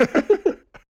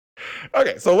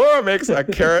 okay, so Laura makes a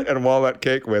carrot and walnut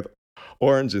cake with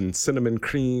orange and cinnamon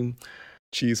cream,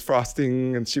 cheese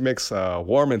frosting, and she makes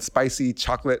warm and spicy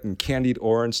chocolate and candied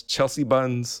orange Chelsea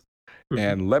buns,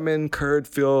 and lemon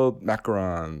curd-filled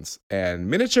macarons, and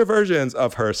miniature versions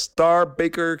of her Star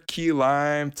Baker key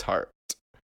lime tart.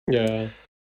 Yeah.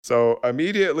 So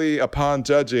immediately upon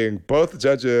judging, both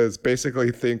judges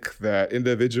basically think that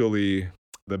individually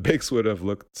the bakes would have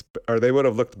looked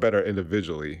better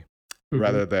individually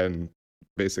rather than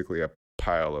basically a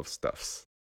pile of stuffs.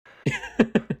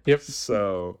 Yep.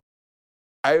 So,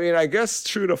 I mean, I guess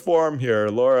true to form here,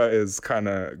 Laura is kind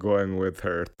of going with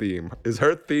her theme. Is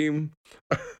her theme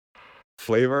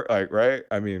flavor, like, right?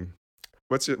 I mean,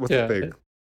 what's the thing?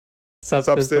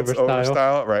 Substance over over style.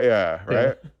 style, right? Yeah, Yeah.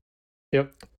 right.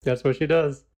 Yep. That's what she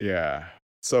does. Yeah.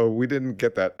 So we didn't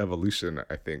get that evolution,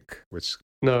 I think, which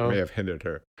may No. have hindered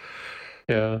her.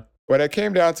 Yeah. When it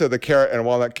came down to the carrot and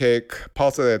walnut cake,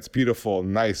 Paul said it's beautiful,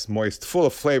 nice, moist, full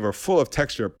of flavor, full of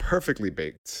texture, perfectly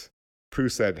baked. Prue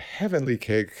said heavenly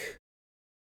cake.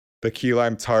 The key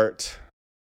lime tart.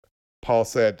 Paul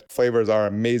said flavors are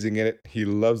amazing in it. He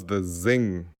loves the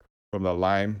zing from the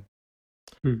lime.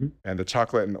 Mm-hmm. And the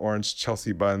chocolate and orange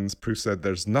Chelsea buns. Prue said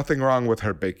there's nothing wrong with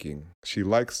her baking. She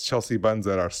likes Chelsea buns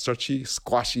that are stretchy,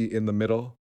 squashy in the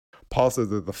middle. Paul says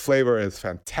that the flavor is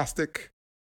fantastic.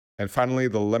 And finally,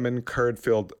 the lemon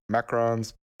curd-filled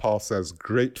macarons. Paul says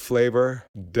great flavor,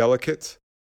 delicate.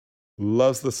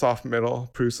 Loves the soft middle,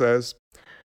 Prue says.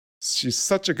 She's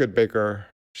such a good baker,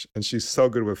 and she's so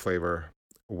good with flavor.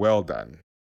 Well done.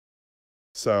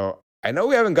 So I know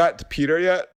we haven't got to Peter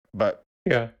yet, but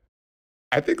Yeah.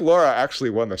 I think Laura actually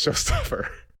won the showstopper.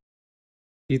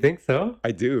 You think so?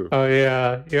 I do. Oh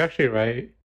yeah, you're actually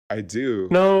right. I do.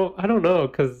 No, I don't know,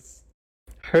 because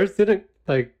hers didn't,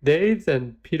 like, Dave's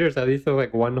and Peter's at least look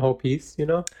like one whole piece, you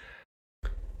know?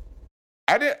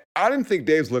 I didn't think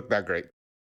Dave's looked that great.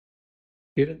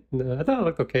 You didn't, no, I thought it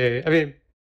looked okay. I mean,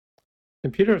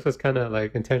 and Peter's was kind of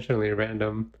like intentionally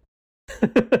random.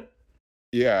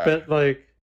 Yeah. But like,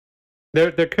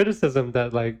 their criticism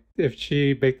that like if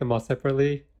she baked them all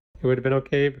separately, it would have been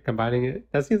okay, but combining it,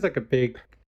 that seems like a big.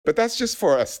 But that's just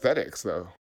for aesthetics though.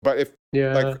 But if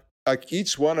Yeah. like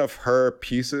each one of her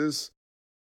pieces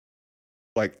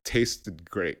like tasted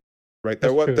great. Right?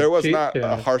 That's true. There was She- not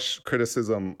yeah. a harsh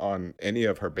criticism on any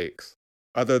of her bakes.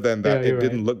 Other than that Yeah, it you're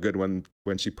didn't right. look good when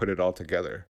she put it all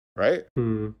together. Right?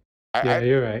 Hmm. Yeah,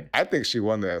 you're right. I think she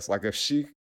won this. Like if she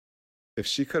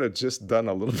could have just done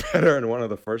a little better in one of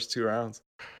the first 2 rounds,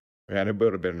 man, it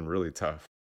would have been really tough.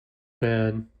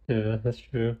 Man, yeah, that's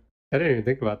true. I didn't even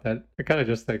think about that. I kind of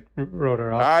just like wrote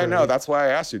her off. I know. already. That's why I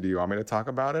asked you. Do you want me to talk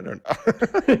about it or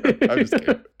not? I'm just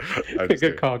kidding. I'm just Good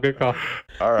kidding. call. Good call.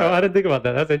 All Oh, right. I didn't think about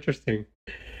that. That's interesting.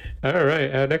 All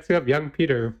right. Next we have young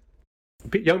Peter.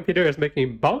 Young Peter is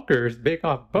making Bonkers Bake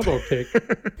Off bubble cake.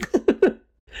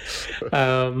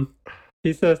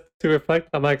 He says to reflect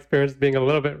on my experience being a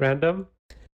little bit random.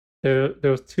 There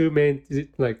was 2 main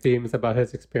like themes about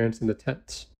his experience in the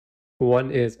tent. One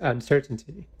is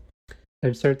uncertainty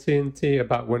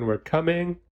about when we're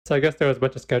coming. So I guess there was a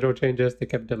bunch of schedule changes. They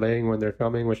kept delaying when they're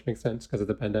filming, which makes sense because of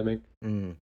the pandemic.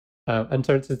 Mm.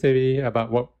 Uncertainty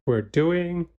about what we're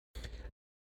doing.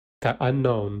 The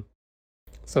unknown.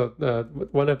 So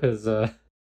one of his that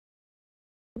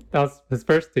was his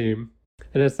first theme,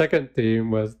 and his second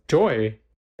theme was joy.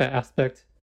 The aspect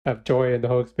of joy in the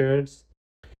whole experience.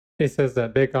 He says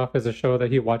that Bake Off is a show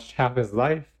that he watched half his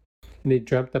life, and he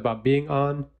dreamt about being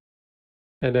on.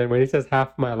 And then when he says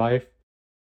half my life,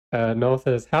 Noel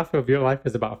says half of your life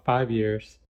is about 5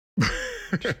 years.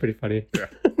 Which is pretty funny. Yeah.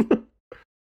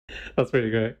 That's pretty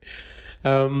great.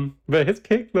 But his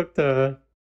cake looked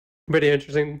pretty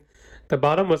interesting. The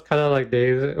bottom was kind of like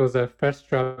Dave's. It was a fresh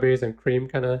strawberries and cream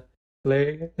kind of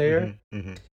layer. Mm-hmm,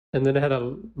 mm-hmm. And then it had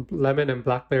a lemon and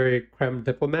blackberry creme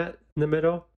diplomat in the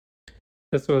middle.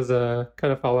 This was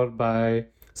kind of followed by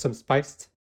some spiced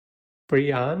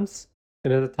friands.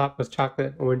 And at the top was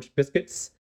chocolate orange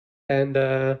biscuits. And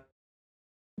the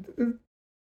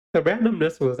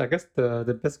randomness was, I guess,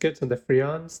 the biscuits and the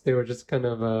friands, they were just kind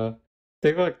of,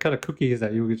 they were like kind of cookies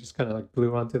that you would just kind of like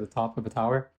glue onto the top of a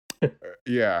tower.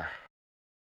 Yeah.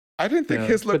 I didn't think Yeah,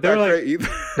 his looked but they that were great either.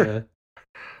 Yeah.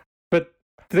 But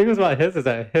the thing about his is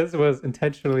that his was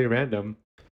intentionally random.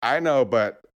 I know,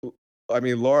 but I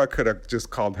mean, Laura could have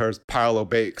just called hers pile of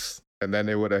bakes, and then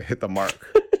it would have hit the mark,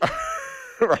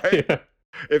 right? Yeah,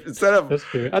 If instead of that's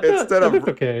true. Instead of- it looked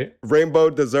okay. Rainbow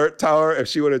Dessert Tower, if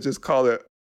she would have just called it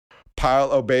pile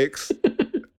of bakes,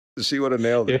 she would have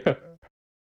nailed it. Yeah.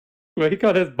 Well, he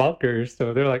called his bonkers,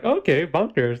 so they're like, okay,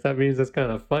 bonkers. That means it's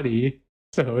kind of funny.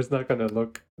 So it's not going to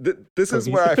look. This is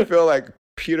where I feel like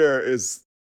Peter is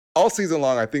all season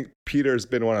long. I think Peter's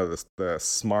been one of the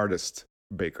smartest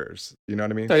bakers. You know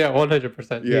what I mean? Oh, yeah,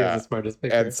 100%. He Yeah. is the smartest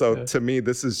baker. And so yeah. to me,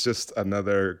 this is just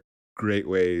another great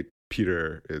way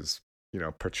Peter is,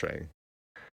 portraying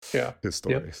Yeah. his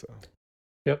story. So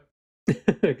Yep.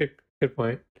 good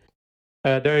point.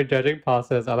 During judging, Paul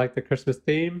says, I like the Christmas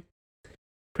theme.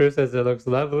 Prue says it looks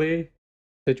lovely.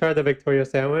 They tried the Victoria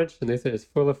sandwich, and they said it's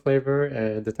full of flavor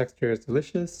and the texture is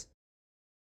delicious.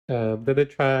 Then they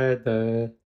tried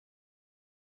the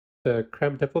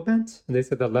creme diplomat, and they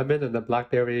said the lemon and the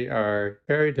blackberry are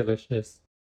very delicious.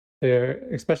 They're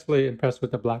especially impressed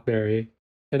with the blackberry,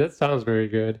 and it sounds very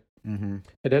good. mm-hmm.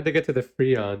 And then they get to the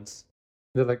friands.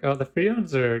 They're like, oh, the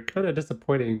Freons are kind of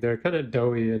disappointing. They're kind of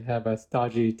doughy and have a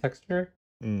stodgy texture.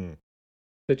 Mm.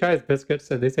 They try his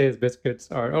biscuits and they say his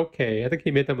biscuits are okay. I think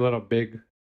he made them a little big.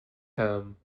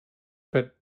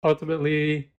 But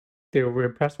ultimately, they were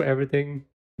impressed with everything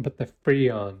but the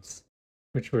Freons,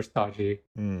 which were stodgy.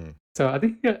 Mm. So I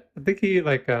think he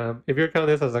like if you're counting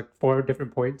this as like 4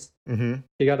 different points, Mm-hmm.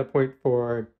 he got a point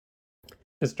for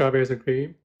the strawberries and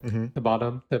cream, Mm-hmm. the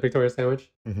bottom, the Victoria sandwich.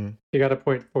 Mm-hmm. He got a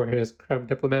point for his creme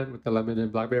diplomat with the lemon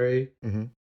and blackberry. Mm-hmm.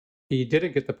 He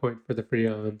didn't get the point for the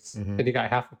Freons, Mm-hmm. and he got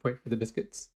half a point for the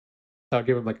biscuits. So I'll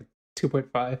give him like a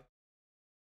 2.5.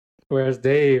 Whereas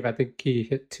Dave, I think he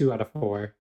hit 2 out of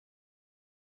 4.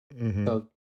 Mm-hmm. So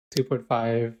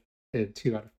 2.5 and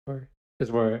 2 out of 4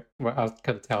 is where I was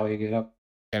kind of tallying it up.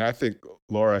 And I think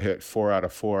Laura hit 4 out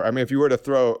of 4. I mean, if you were to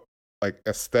throw like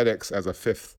aesthetics as a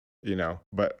fifth,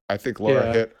 but I think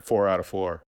Laura hit 4 out of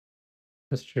 4.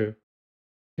 That's true.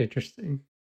 Interesting.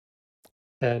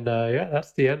 And yeah,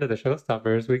 that's the end of the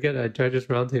showstoppers. We get a judges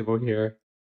roundtable here.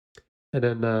 And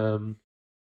then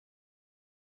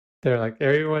they're like,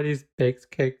 everybody's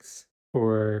baked cakes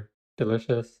were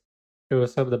delicious. It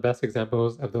was some of the best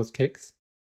examples of those cakes.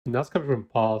 And that's coming from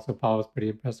Paul, so Paul was pretty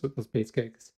impressed with those baked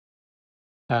cakes.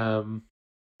 Then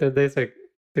they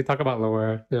talk about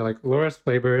Laura. They're like, Laura's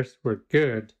flavors were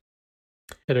good,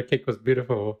 and her cake was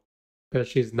beautiful, but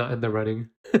she's not in the running.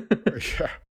 Yeah.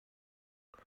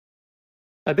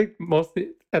 I think mostly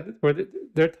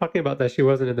they're talking about that she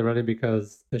wasn't in the running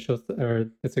because the show or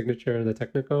the signature and the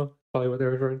technical, probably what they're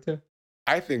referring to.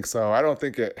 I think so. I don't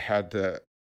think it had to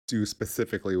do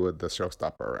specifically with the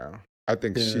showstopper round. I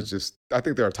think I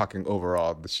think they were talking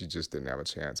overall that she just didn't have a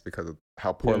chance because of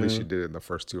how poorly she did in the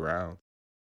first 2 rounds.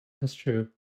 That's true.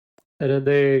 And then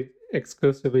they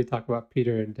exclusively talk about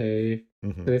Peter and Dave.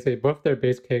 Mm-hmm. And they say both their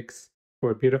base cakes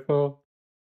were beautiful,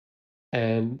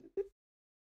 and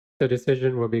the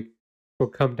decision will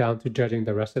come down to judging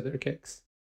the rest of their cakes,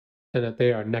 and that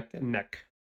they are neck and neck.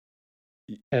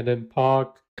 And then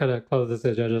Paul kind of closes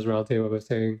the judges roundtable by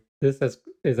saying, "This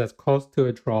is as close to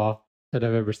a draw that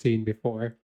I've ever seen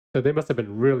before." So they must have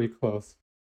been really close.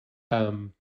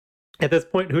 At this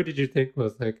point, who did you think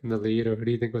was like in the lead, or who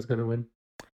do you think was going to win?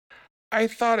 I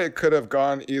thought it could have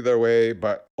gone either way,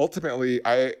 but ultimately,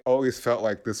 I always felt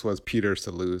like this was Peter's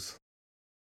to lose.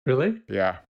 Really?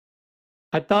 Yeah.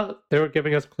 I thought they were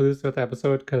giving us clues throughout the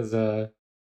episode because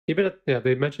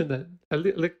they mentioned that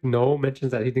like Noel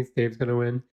mentions that he thinks Dave's gonna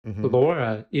win. Mm-hmm.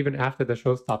 Laura, even after the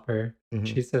showstopper,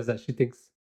 she says that she thinks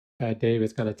Dave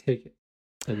is gonna take it,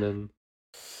 and then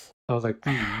I was like,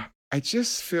 I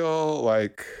just feel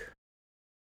like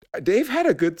Dave had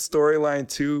a good storyline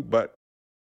too, but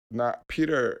not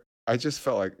Peter. I just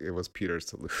felt like it was Peter's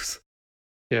to lose.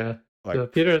 Yeah,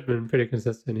 Peter has been pretty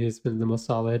consistent. He's been the most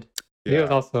solid. Yeah. He was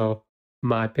also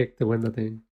my pick to win the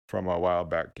thing from a while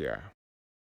back. Yeah,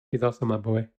 he's also my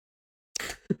boy.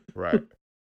 Right.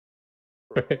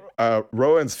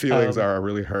 Rowan's feelings are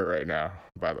really hurt right now,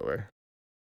 by the way.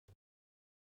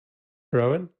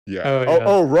 Rowan? Yeah.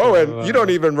 Oh, Rowan. You don't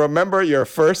even remember your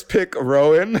first pick,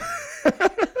 Rowan?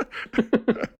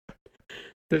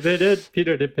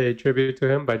 Peter did pay tribute to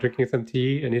him by drinking some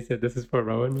tea, and he said, "This is for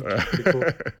Rowan." Which is pretty cool.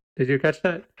 Did you catch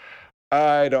that?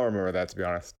 I don't remember that, to be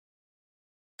honest.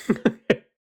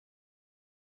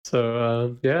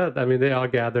 So, I mean, they all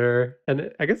gather,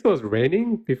 and I guess it was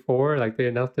raining before, like they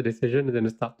announced the decision, and then it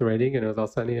stopped raining, and it was all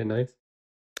sunny and nice.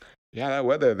 Yeah, that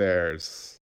weather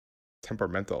there's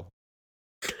temperamental.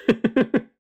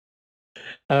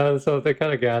 So they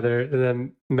kind of gather, and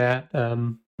then Matt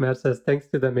says, "Thanks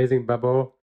to the amazing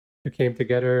bubble who came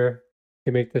together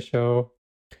to make the show.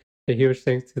 A huge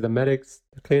thanks to the medics,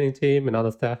 the cleaning team, and all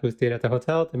the staff who stayed at the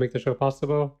hotel to make the show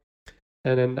possible."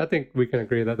 And then I think we can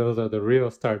agree that those are the real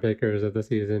star bakers of the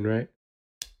season, right?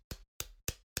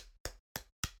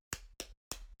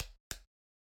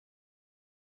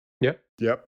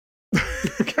 Yep.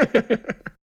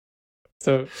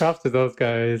 So props to those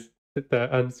guys,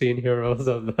 the unseen heroes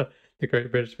of the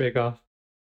Great British Bake Off.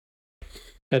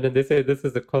 And then they say this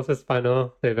is the closest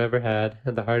final they've ever had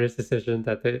and the hardest decision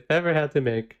that they've ever had to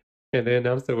make. And they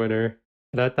announced the winner.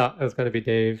 And I thought it was going to be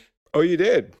Dave. Oh, you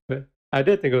did? But I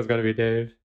did think it was going to be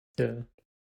Dave. Yeah.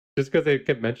 Just because they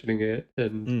kept mentioning it.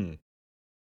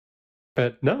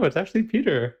 But no, it's actually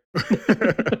Peter.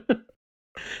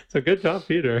 So good job,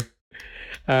 Peter.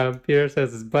 Peter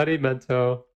says, "It's bloody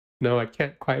mental. No, I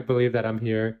can't quite believe that I'm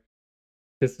here.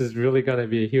 This is really going to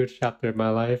be a huge chapter in my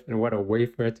life, and what a way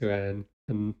for it to end."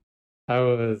 And I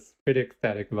was pretty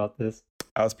ecstatic about this.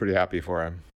 I was pretty happy for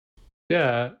him.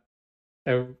 Yeah.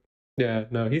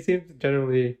 No, he seems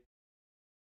generally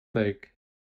like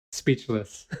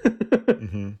speechless.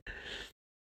 Mm-hmm.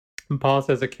 And Paul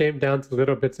says it came down to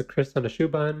little bits of crisp on a shoe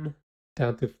bun,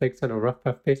 down to flakes on a rough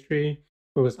puff pastry.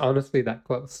 It was honestly that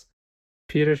close.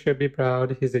 Peter should be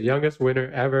proud. He's the youngest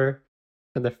winner ever,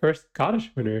 and the first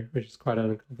Scottish winner, which is quite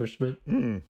an accomplishment.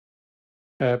 Mm.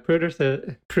 Pruder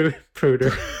says, Prue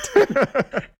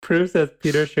says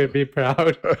Peter should be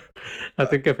proud. I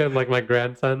think of him like my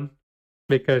grandson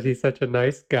because he's such a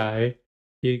nice guy.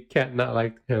 You can't not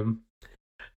like him.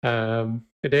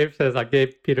 Dave says, I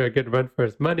gave Peter a good run for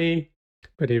his money,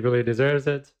 but he really deserves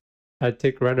it. I'd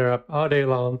take runner up all day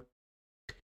long.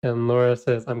 And Laura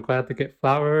says, I'm glad to get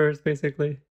flowers,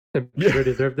 basically. And Peter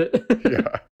deserved it.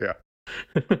 Yeah.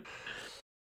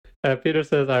 Peter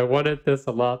says, I wanted this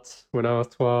a lot when I was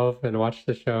 12 and watched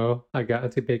the show. I got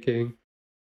into baking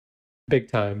big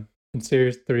time. In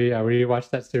series 3, I rewatched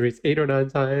that series 8 or 9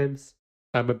 times.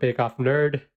 I'm a Bake Off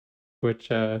nerd, which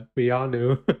we all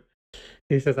knew.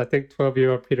 He says, I think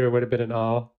 12-year-old Peter would have been in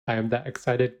awe. I am that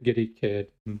excited, giddy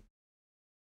kid.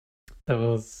 That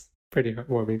was pretty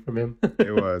heartwarming from him.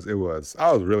 It was.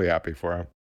 I was really happy for him.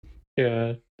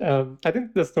 Yeah. I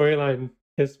think his storyline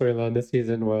this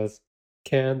season was,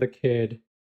 can the kid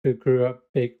who grew up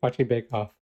watching Bake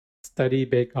Off study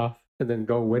Bake Off and then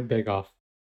go win Bake Off?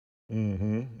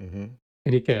 And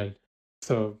he can.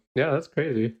 So, yeah, that's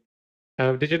crazy.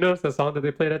 Did you notice the song that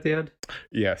they played at the end?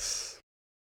 Yes.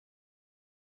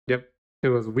 Yep. It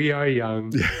was We Are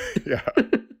Young. Yeah.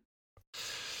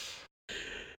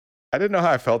 I didn't know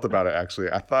how I felt about it, actually.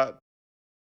 I thought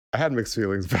I had mixed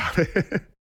feelings about it.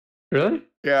 Really?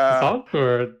 Yeah. The song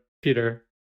or Peter?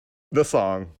 The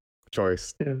song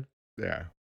choice. Yeah. Yeah.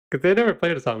 Because they never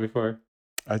played a song before.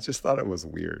 I just thought it was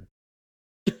weird.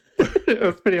 It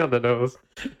was pretty on the nose.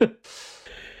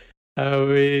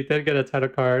 We then get a title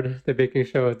card. The baking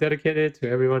show is dedicated to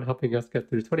everyone helping us get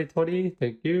through 2020.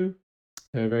 Thank you.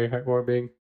 Very heartwarming.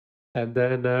 And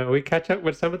then we catch up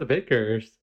with some of the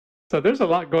bakers. So there's a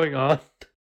lot going on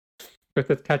with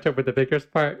this catch up with the bakers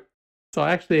part. So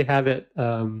I actually have it.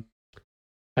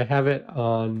 I have it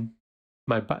on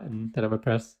my button that I'm gonna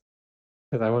press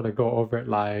because I want to go over it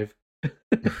live.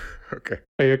 Okay.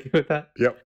 Are you okay with that?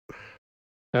 Yep.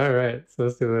 All right. So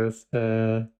let's do this.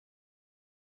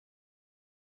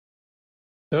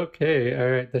 Okay.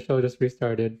 All right. The show just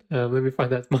restarted. Let me find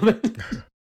that moment.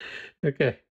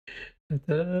 Okay.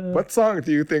 What song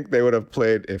do you think they would have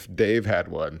played if Dave had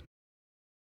one?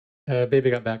 Baby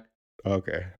Got Back.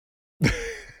 Okay.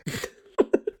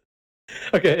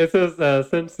 Okay, it says,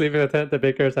 since leaving the tent, the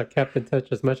bakers have kept in touch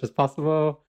as much as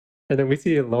possible. And then we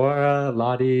see Laura,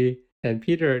 Lottie, and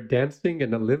Peter dancing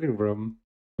in the living room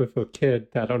with a kid.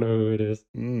 I don't know who it is.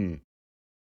 It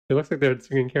looks like they're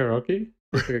singing karaoke.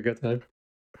 Looks like a good time.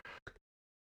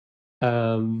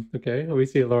 Okay, we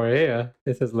see Lorea.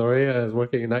 It says Lorea is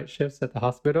working night shifts at the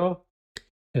hospital,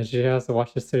 and she has to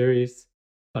watch the series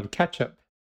on catch up.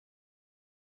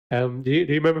 Do you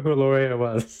remember who Lorea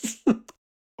was?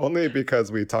 Only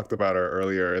because we talked about her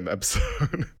earlier in the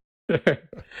episode.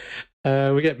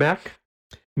 We get Mac.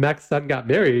 Mac's son got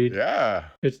married. Yeah.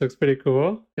 Which looks pretty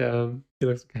cool. He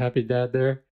looks like a happy dad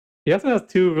there. He also has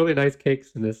 2 really nice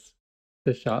cakes in this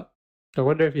shot. I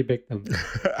wonder if he baked them.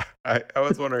 I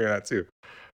was wondering that too.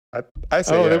 I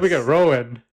say yes. Then we got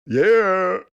Rowan.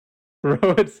 Yeah.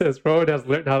 Rowan says Rowan has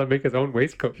learned how to make his own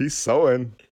waistcoat. He's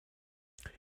sewing.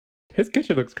 His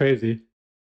kitchen looks crazy.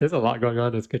 There's a lot going on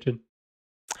in his kitchen.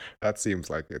 That seems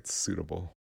like it's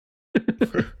suitable.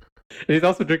 And he's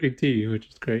also drinking tea, which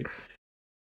is great.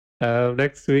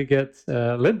 Next we get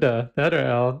Linda, the other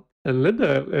L. And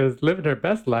Linda is living her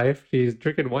best life. She's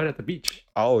drinking wine at the beach.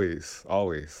 Always.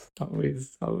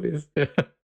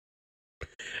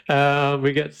 Yeah.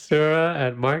 We get Sarah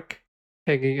and Mark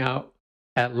hanging out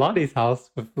at Lottie's house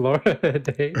with Laura and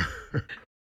Dave.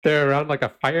 They're around like a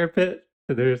fire pit.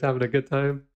 And they're just having a good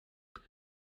time.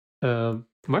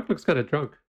 Mark looks kind of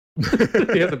drunk.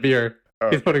 He has a beer. Oh.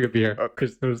 He's holding a beer. Okay.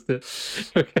 Just noticed it.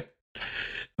 Okay.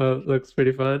 Looks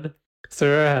pretty fun.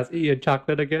 Sarah has eaten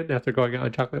chocolate again after going out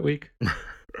on chocolate week.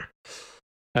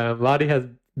 Lottie has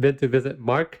been to visit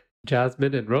Mark,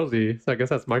 Jasmine, and Rosie. So I guess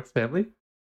that's Mark's family.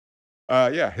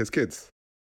 Yeah, his kids.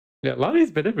 Yeah,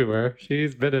 Lottie's been everywhere.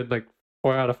 She's been in like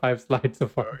 4 out of 5 slides so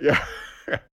far. Yeah.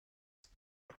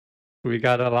 We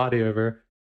got a Lottie over.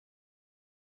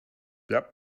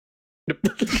 Yep.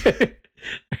 Okay.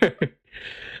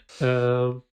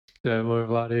 Yeah, more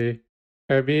of Lottie.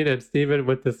 Hermine and Steven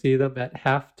went to see them at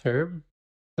half term.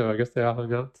 So I guess they all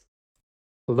hung out.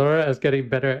 Laura is getting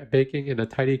better at baking in a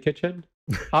tiny kitchen.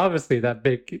 Obviously that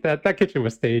kitchen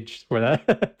was staged for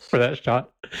that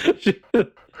shot.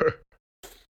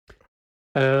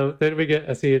 Then we get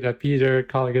a scene of Peter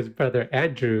calling his brother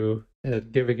Andrew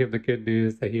and giving him the good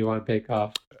news that he won Bake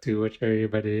Off, to which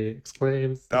everybody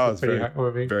exclaims. That This was is pretty very,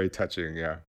 heartwarming. very touching.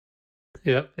 Yeah.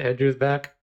 Yep, Andrew's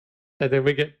back. And then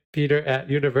we get Peter at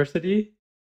university,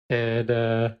 and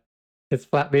his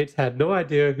flatmates had no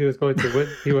idea he was going to win.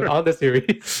 He was on the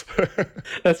series.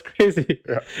 That's crazy.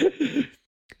 Yeah.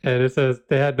 And it says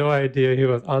they had no idea he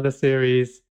was on the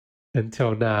series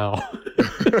until now.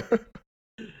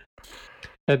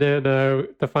 And then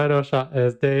the final shot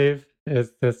is Dave.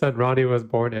 His son Ronnie was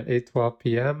born at 8:12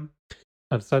 p.m.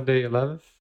 on Sunday 11th,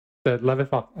 the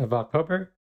 11th of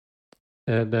October.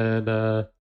 And then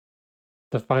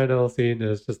the final scene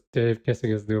is just Dave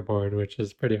kissing his newborn, which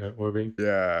is pretty heartwarming.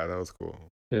 Yeah, that was cool.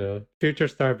 Yeah, future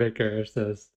star Baker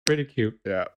says pretty cute.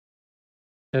 Yeah.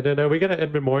 And then we get an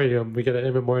in memoriam. We get an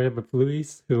in memoriam of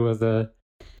Luis, who was a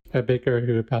baker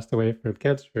who passed away from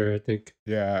cancer. I think.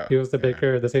 Yeah. He was the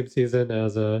baker the same season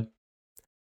as I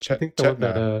think the one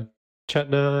that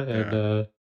Chetna and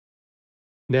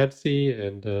Nancy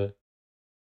and I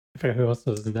forget who else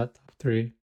was in that top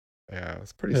three. Yeah,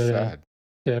 it's pretty sad.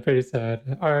 Yeah, pretty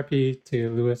sad. R.I.P. to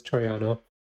Luis Troiano.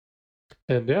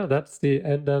 And yeah, that's the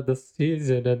end of the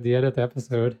season and the end of the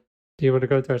episode. Do you want to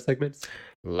go to our segments?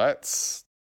 Let's.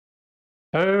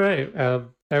 All right. I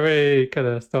already kind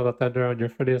of stole the thunder on your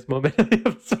funniest moment of the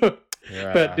episode.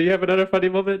 Yeah. But do you have another funny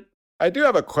moment? I do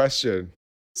have a question.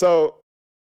 So,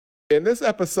 in this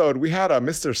episode, we had a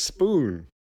Mr. Spoon.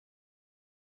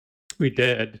 We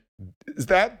did. Is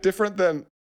that different than?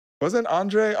 Wasn't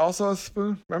Andre also a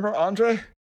spoon? Remember Andre?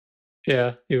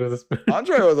 Yeah, he was a spoon.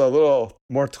 Andre was a little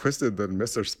more twisted than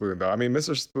Mr. Spoon, though. I mean,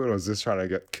 Mr. Spoon was just trying to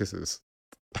get kisses.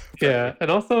 Yeah, and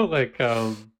also like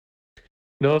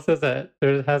Noel says that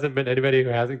there hasn't been anybody who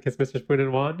hasn't kissed Mr. Spoon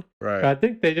and won. Right. But I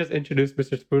think they just introduced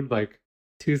Mr. Spoon like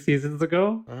 2 seasons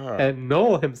ago, and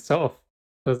Noel himself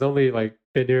was only like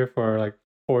been here for like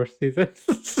 4 seasons.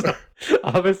 So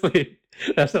obviously,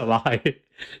 that's a lie.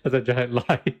 That's a giant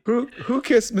lie. Who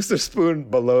kissed Mr. Spoon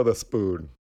below the spoon?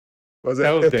 Was it?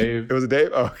 That was Dave. It was Dave.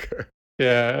 Oh, okay.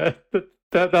 Yeah,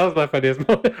 that was my funniest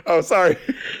moment. Oh, sorry.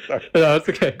 No, it's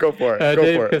okay. Go for it.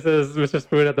 Dave kisses Mr.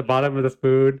 Spoon at the bottom of the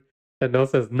spoon, and Noel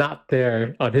says "not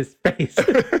there" on his face.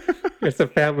 It's a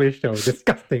family show.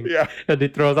 Disgusting. Yeah. And he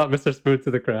throws out Mr. Spoon to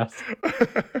the grass.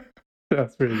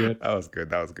 That's pretty good. That was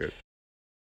good. That was good.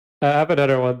 I have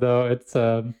another one though. It's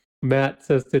Matt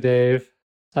says to Dave,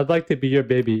 "I'd like to be your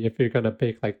baby if you're gonna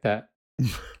bake like that."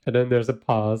 And then there's a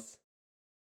pause.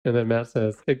 And then Matt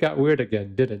says, "It got weird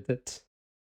again, didn't it?"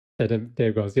 And then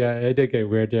Dave goes, "Yeah, it did get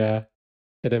weird, yeah."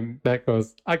 And then Matt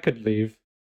goes, "I could leave."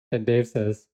 And Dave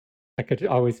says, "I could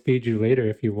always feed you later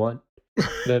if you want." And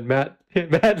then Matt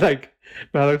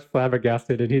looks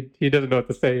flabbergasted, and he doesn't know what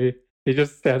to say. He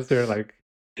just stands there like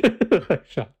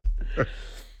shocked.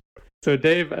 So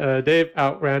Dave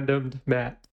out-randomed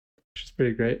Matt, which is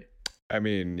pretty great. I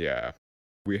mean, yeah,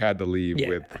 we had to leave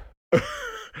with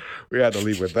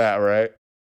that, right?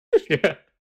 Yeah.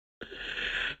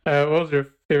 What was your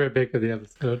favorite bake of the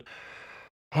episode?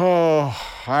 Oh,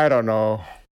 I don't know.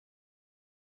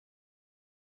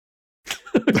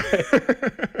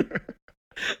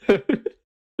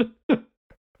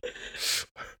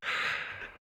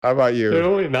 How about you? There are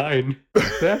only 9.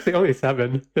 There's actually only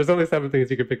 7. There's only 7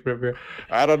 things you can pick from here.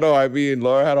 I don't know. I mean,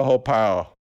 Laura had a whole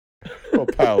pile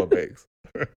of bakes.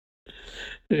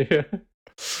 Yeah.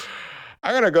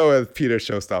 I'm gonna go with Peter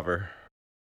Showstopper.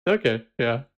 Okay,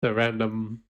 yeah, the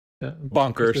random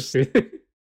bonkers.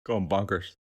 Going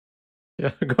bonkers.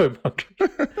 Yeah, going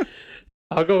bonkers.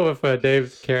 I'll go with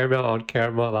Dave's caramel on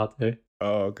caramel latte.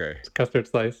 Oh, okay. It's custard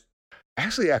slice.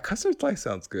 Actually, yeah, custard slice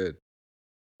sounds good.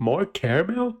 More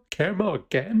caramel? Caramel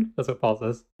again? That's what Paul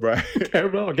says. Right.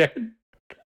 Caramel again.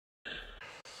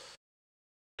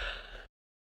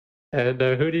 And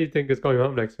who do you think is going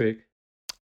home next week?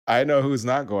 I know who's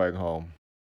not going home.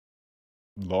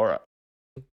 Laura.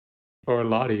 Or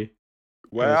Lottie.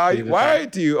 Well, why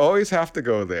do you always have to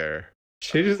go there?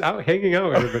 She's just out hanging out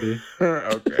with everybody.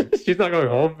 Okay. She's not going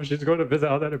home. She's going to visit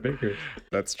all the other bakers.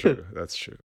 That's true. That's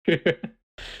true.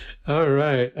 All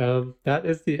right. That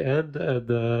is the end of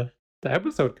the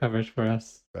episode coverage for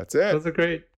us. That's it. It was a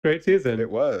great season. It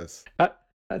was. I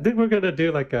think we're gonna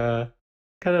do like a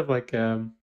kind of like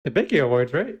the Baking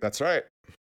Awards, right? That's right.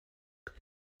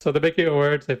 So the Baking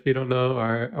Awards, if you don't know,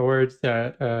 are awards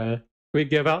that we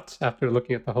give out after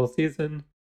looking at the whole season.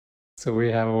 So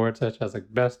we have awards such as like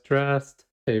best dressed,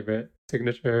 favorite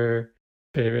signature,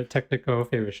 favorite technical,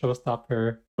 favorite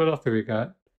showstopper. What else do we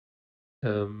got?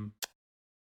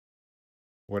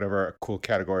 Whatever cool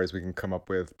categories we can come up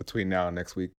with between now and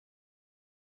next week.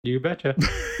 You betcha.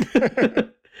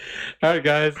 All right,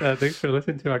 guys. Thanks for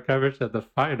listening to our coverage of the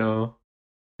final,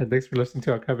 and thanks for listening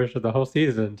to our coverage of the whole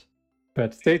season.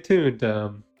 But stay tuned.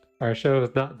 Our show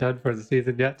is not done for the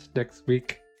season yet. Next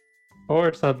week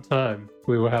or sometime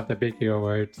we will have the Baking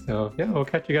Awards. So yeah, we'll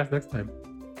catch you guys next time.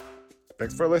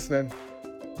 Thanks for listening.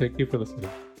 Thank you for listening.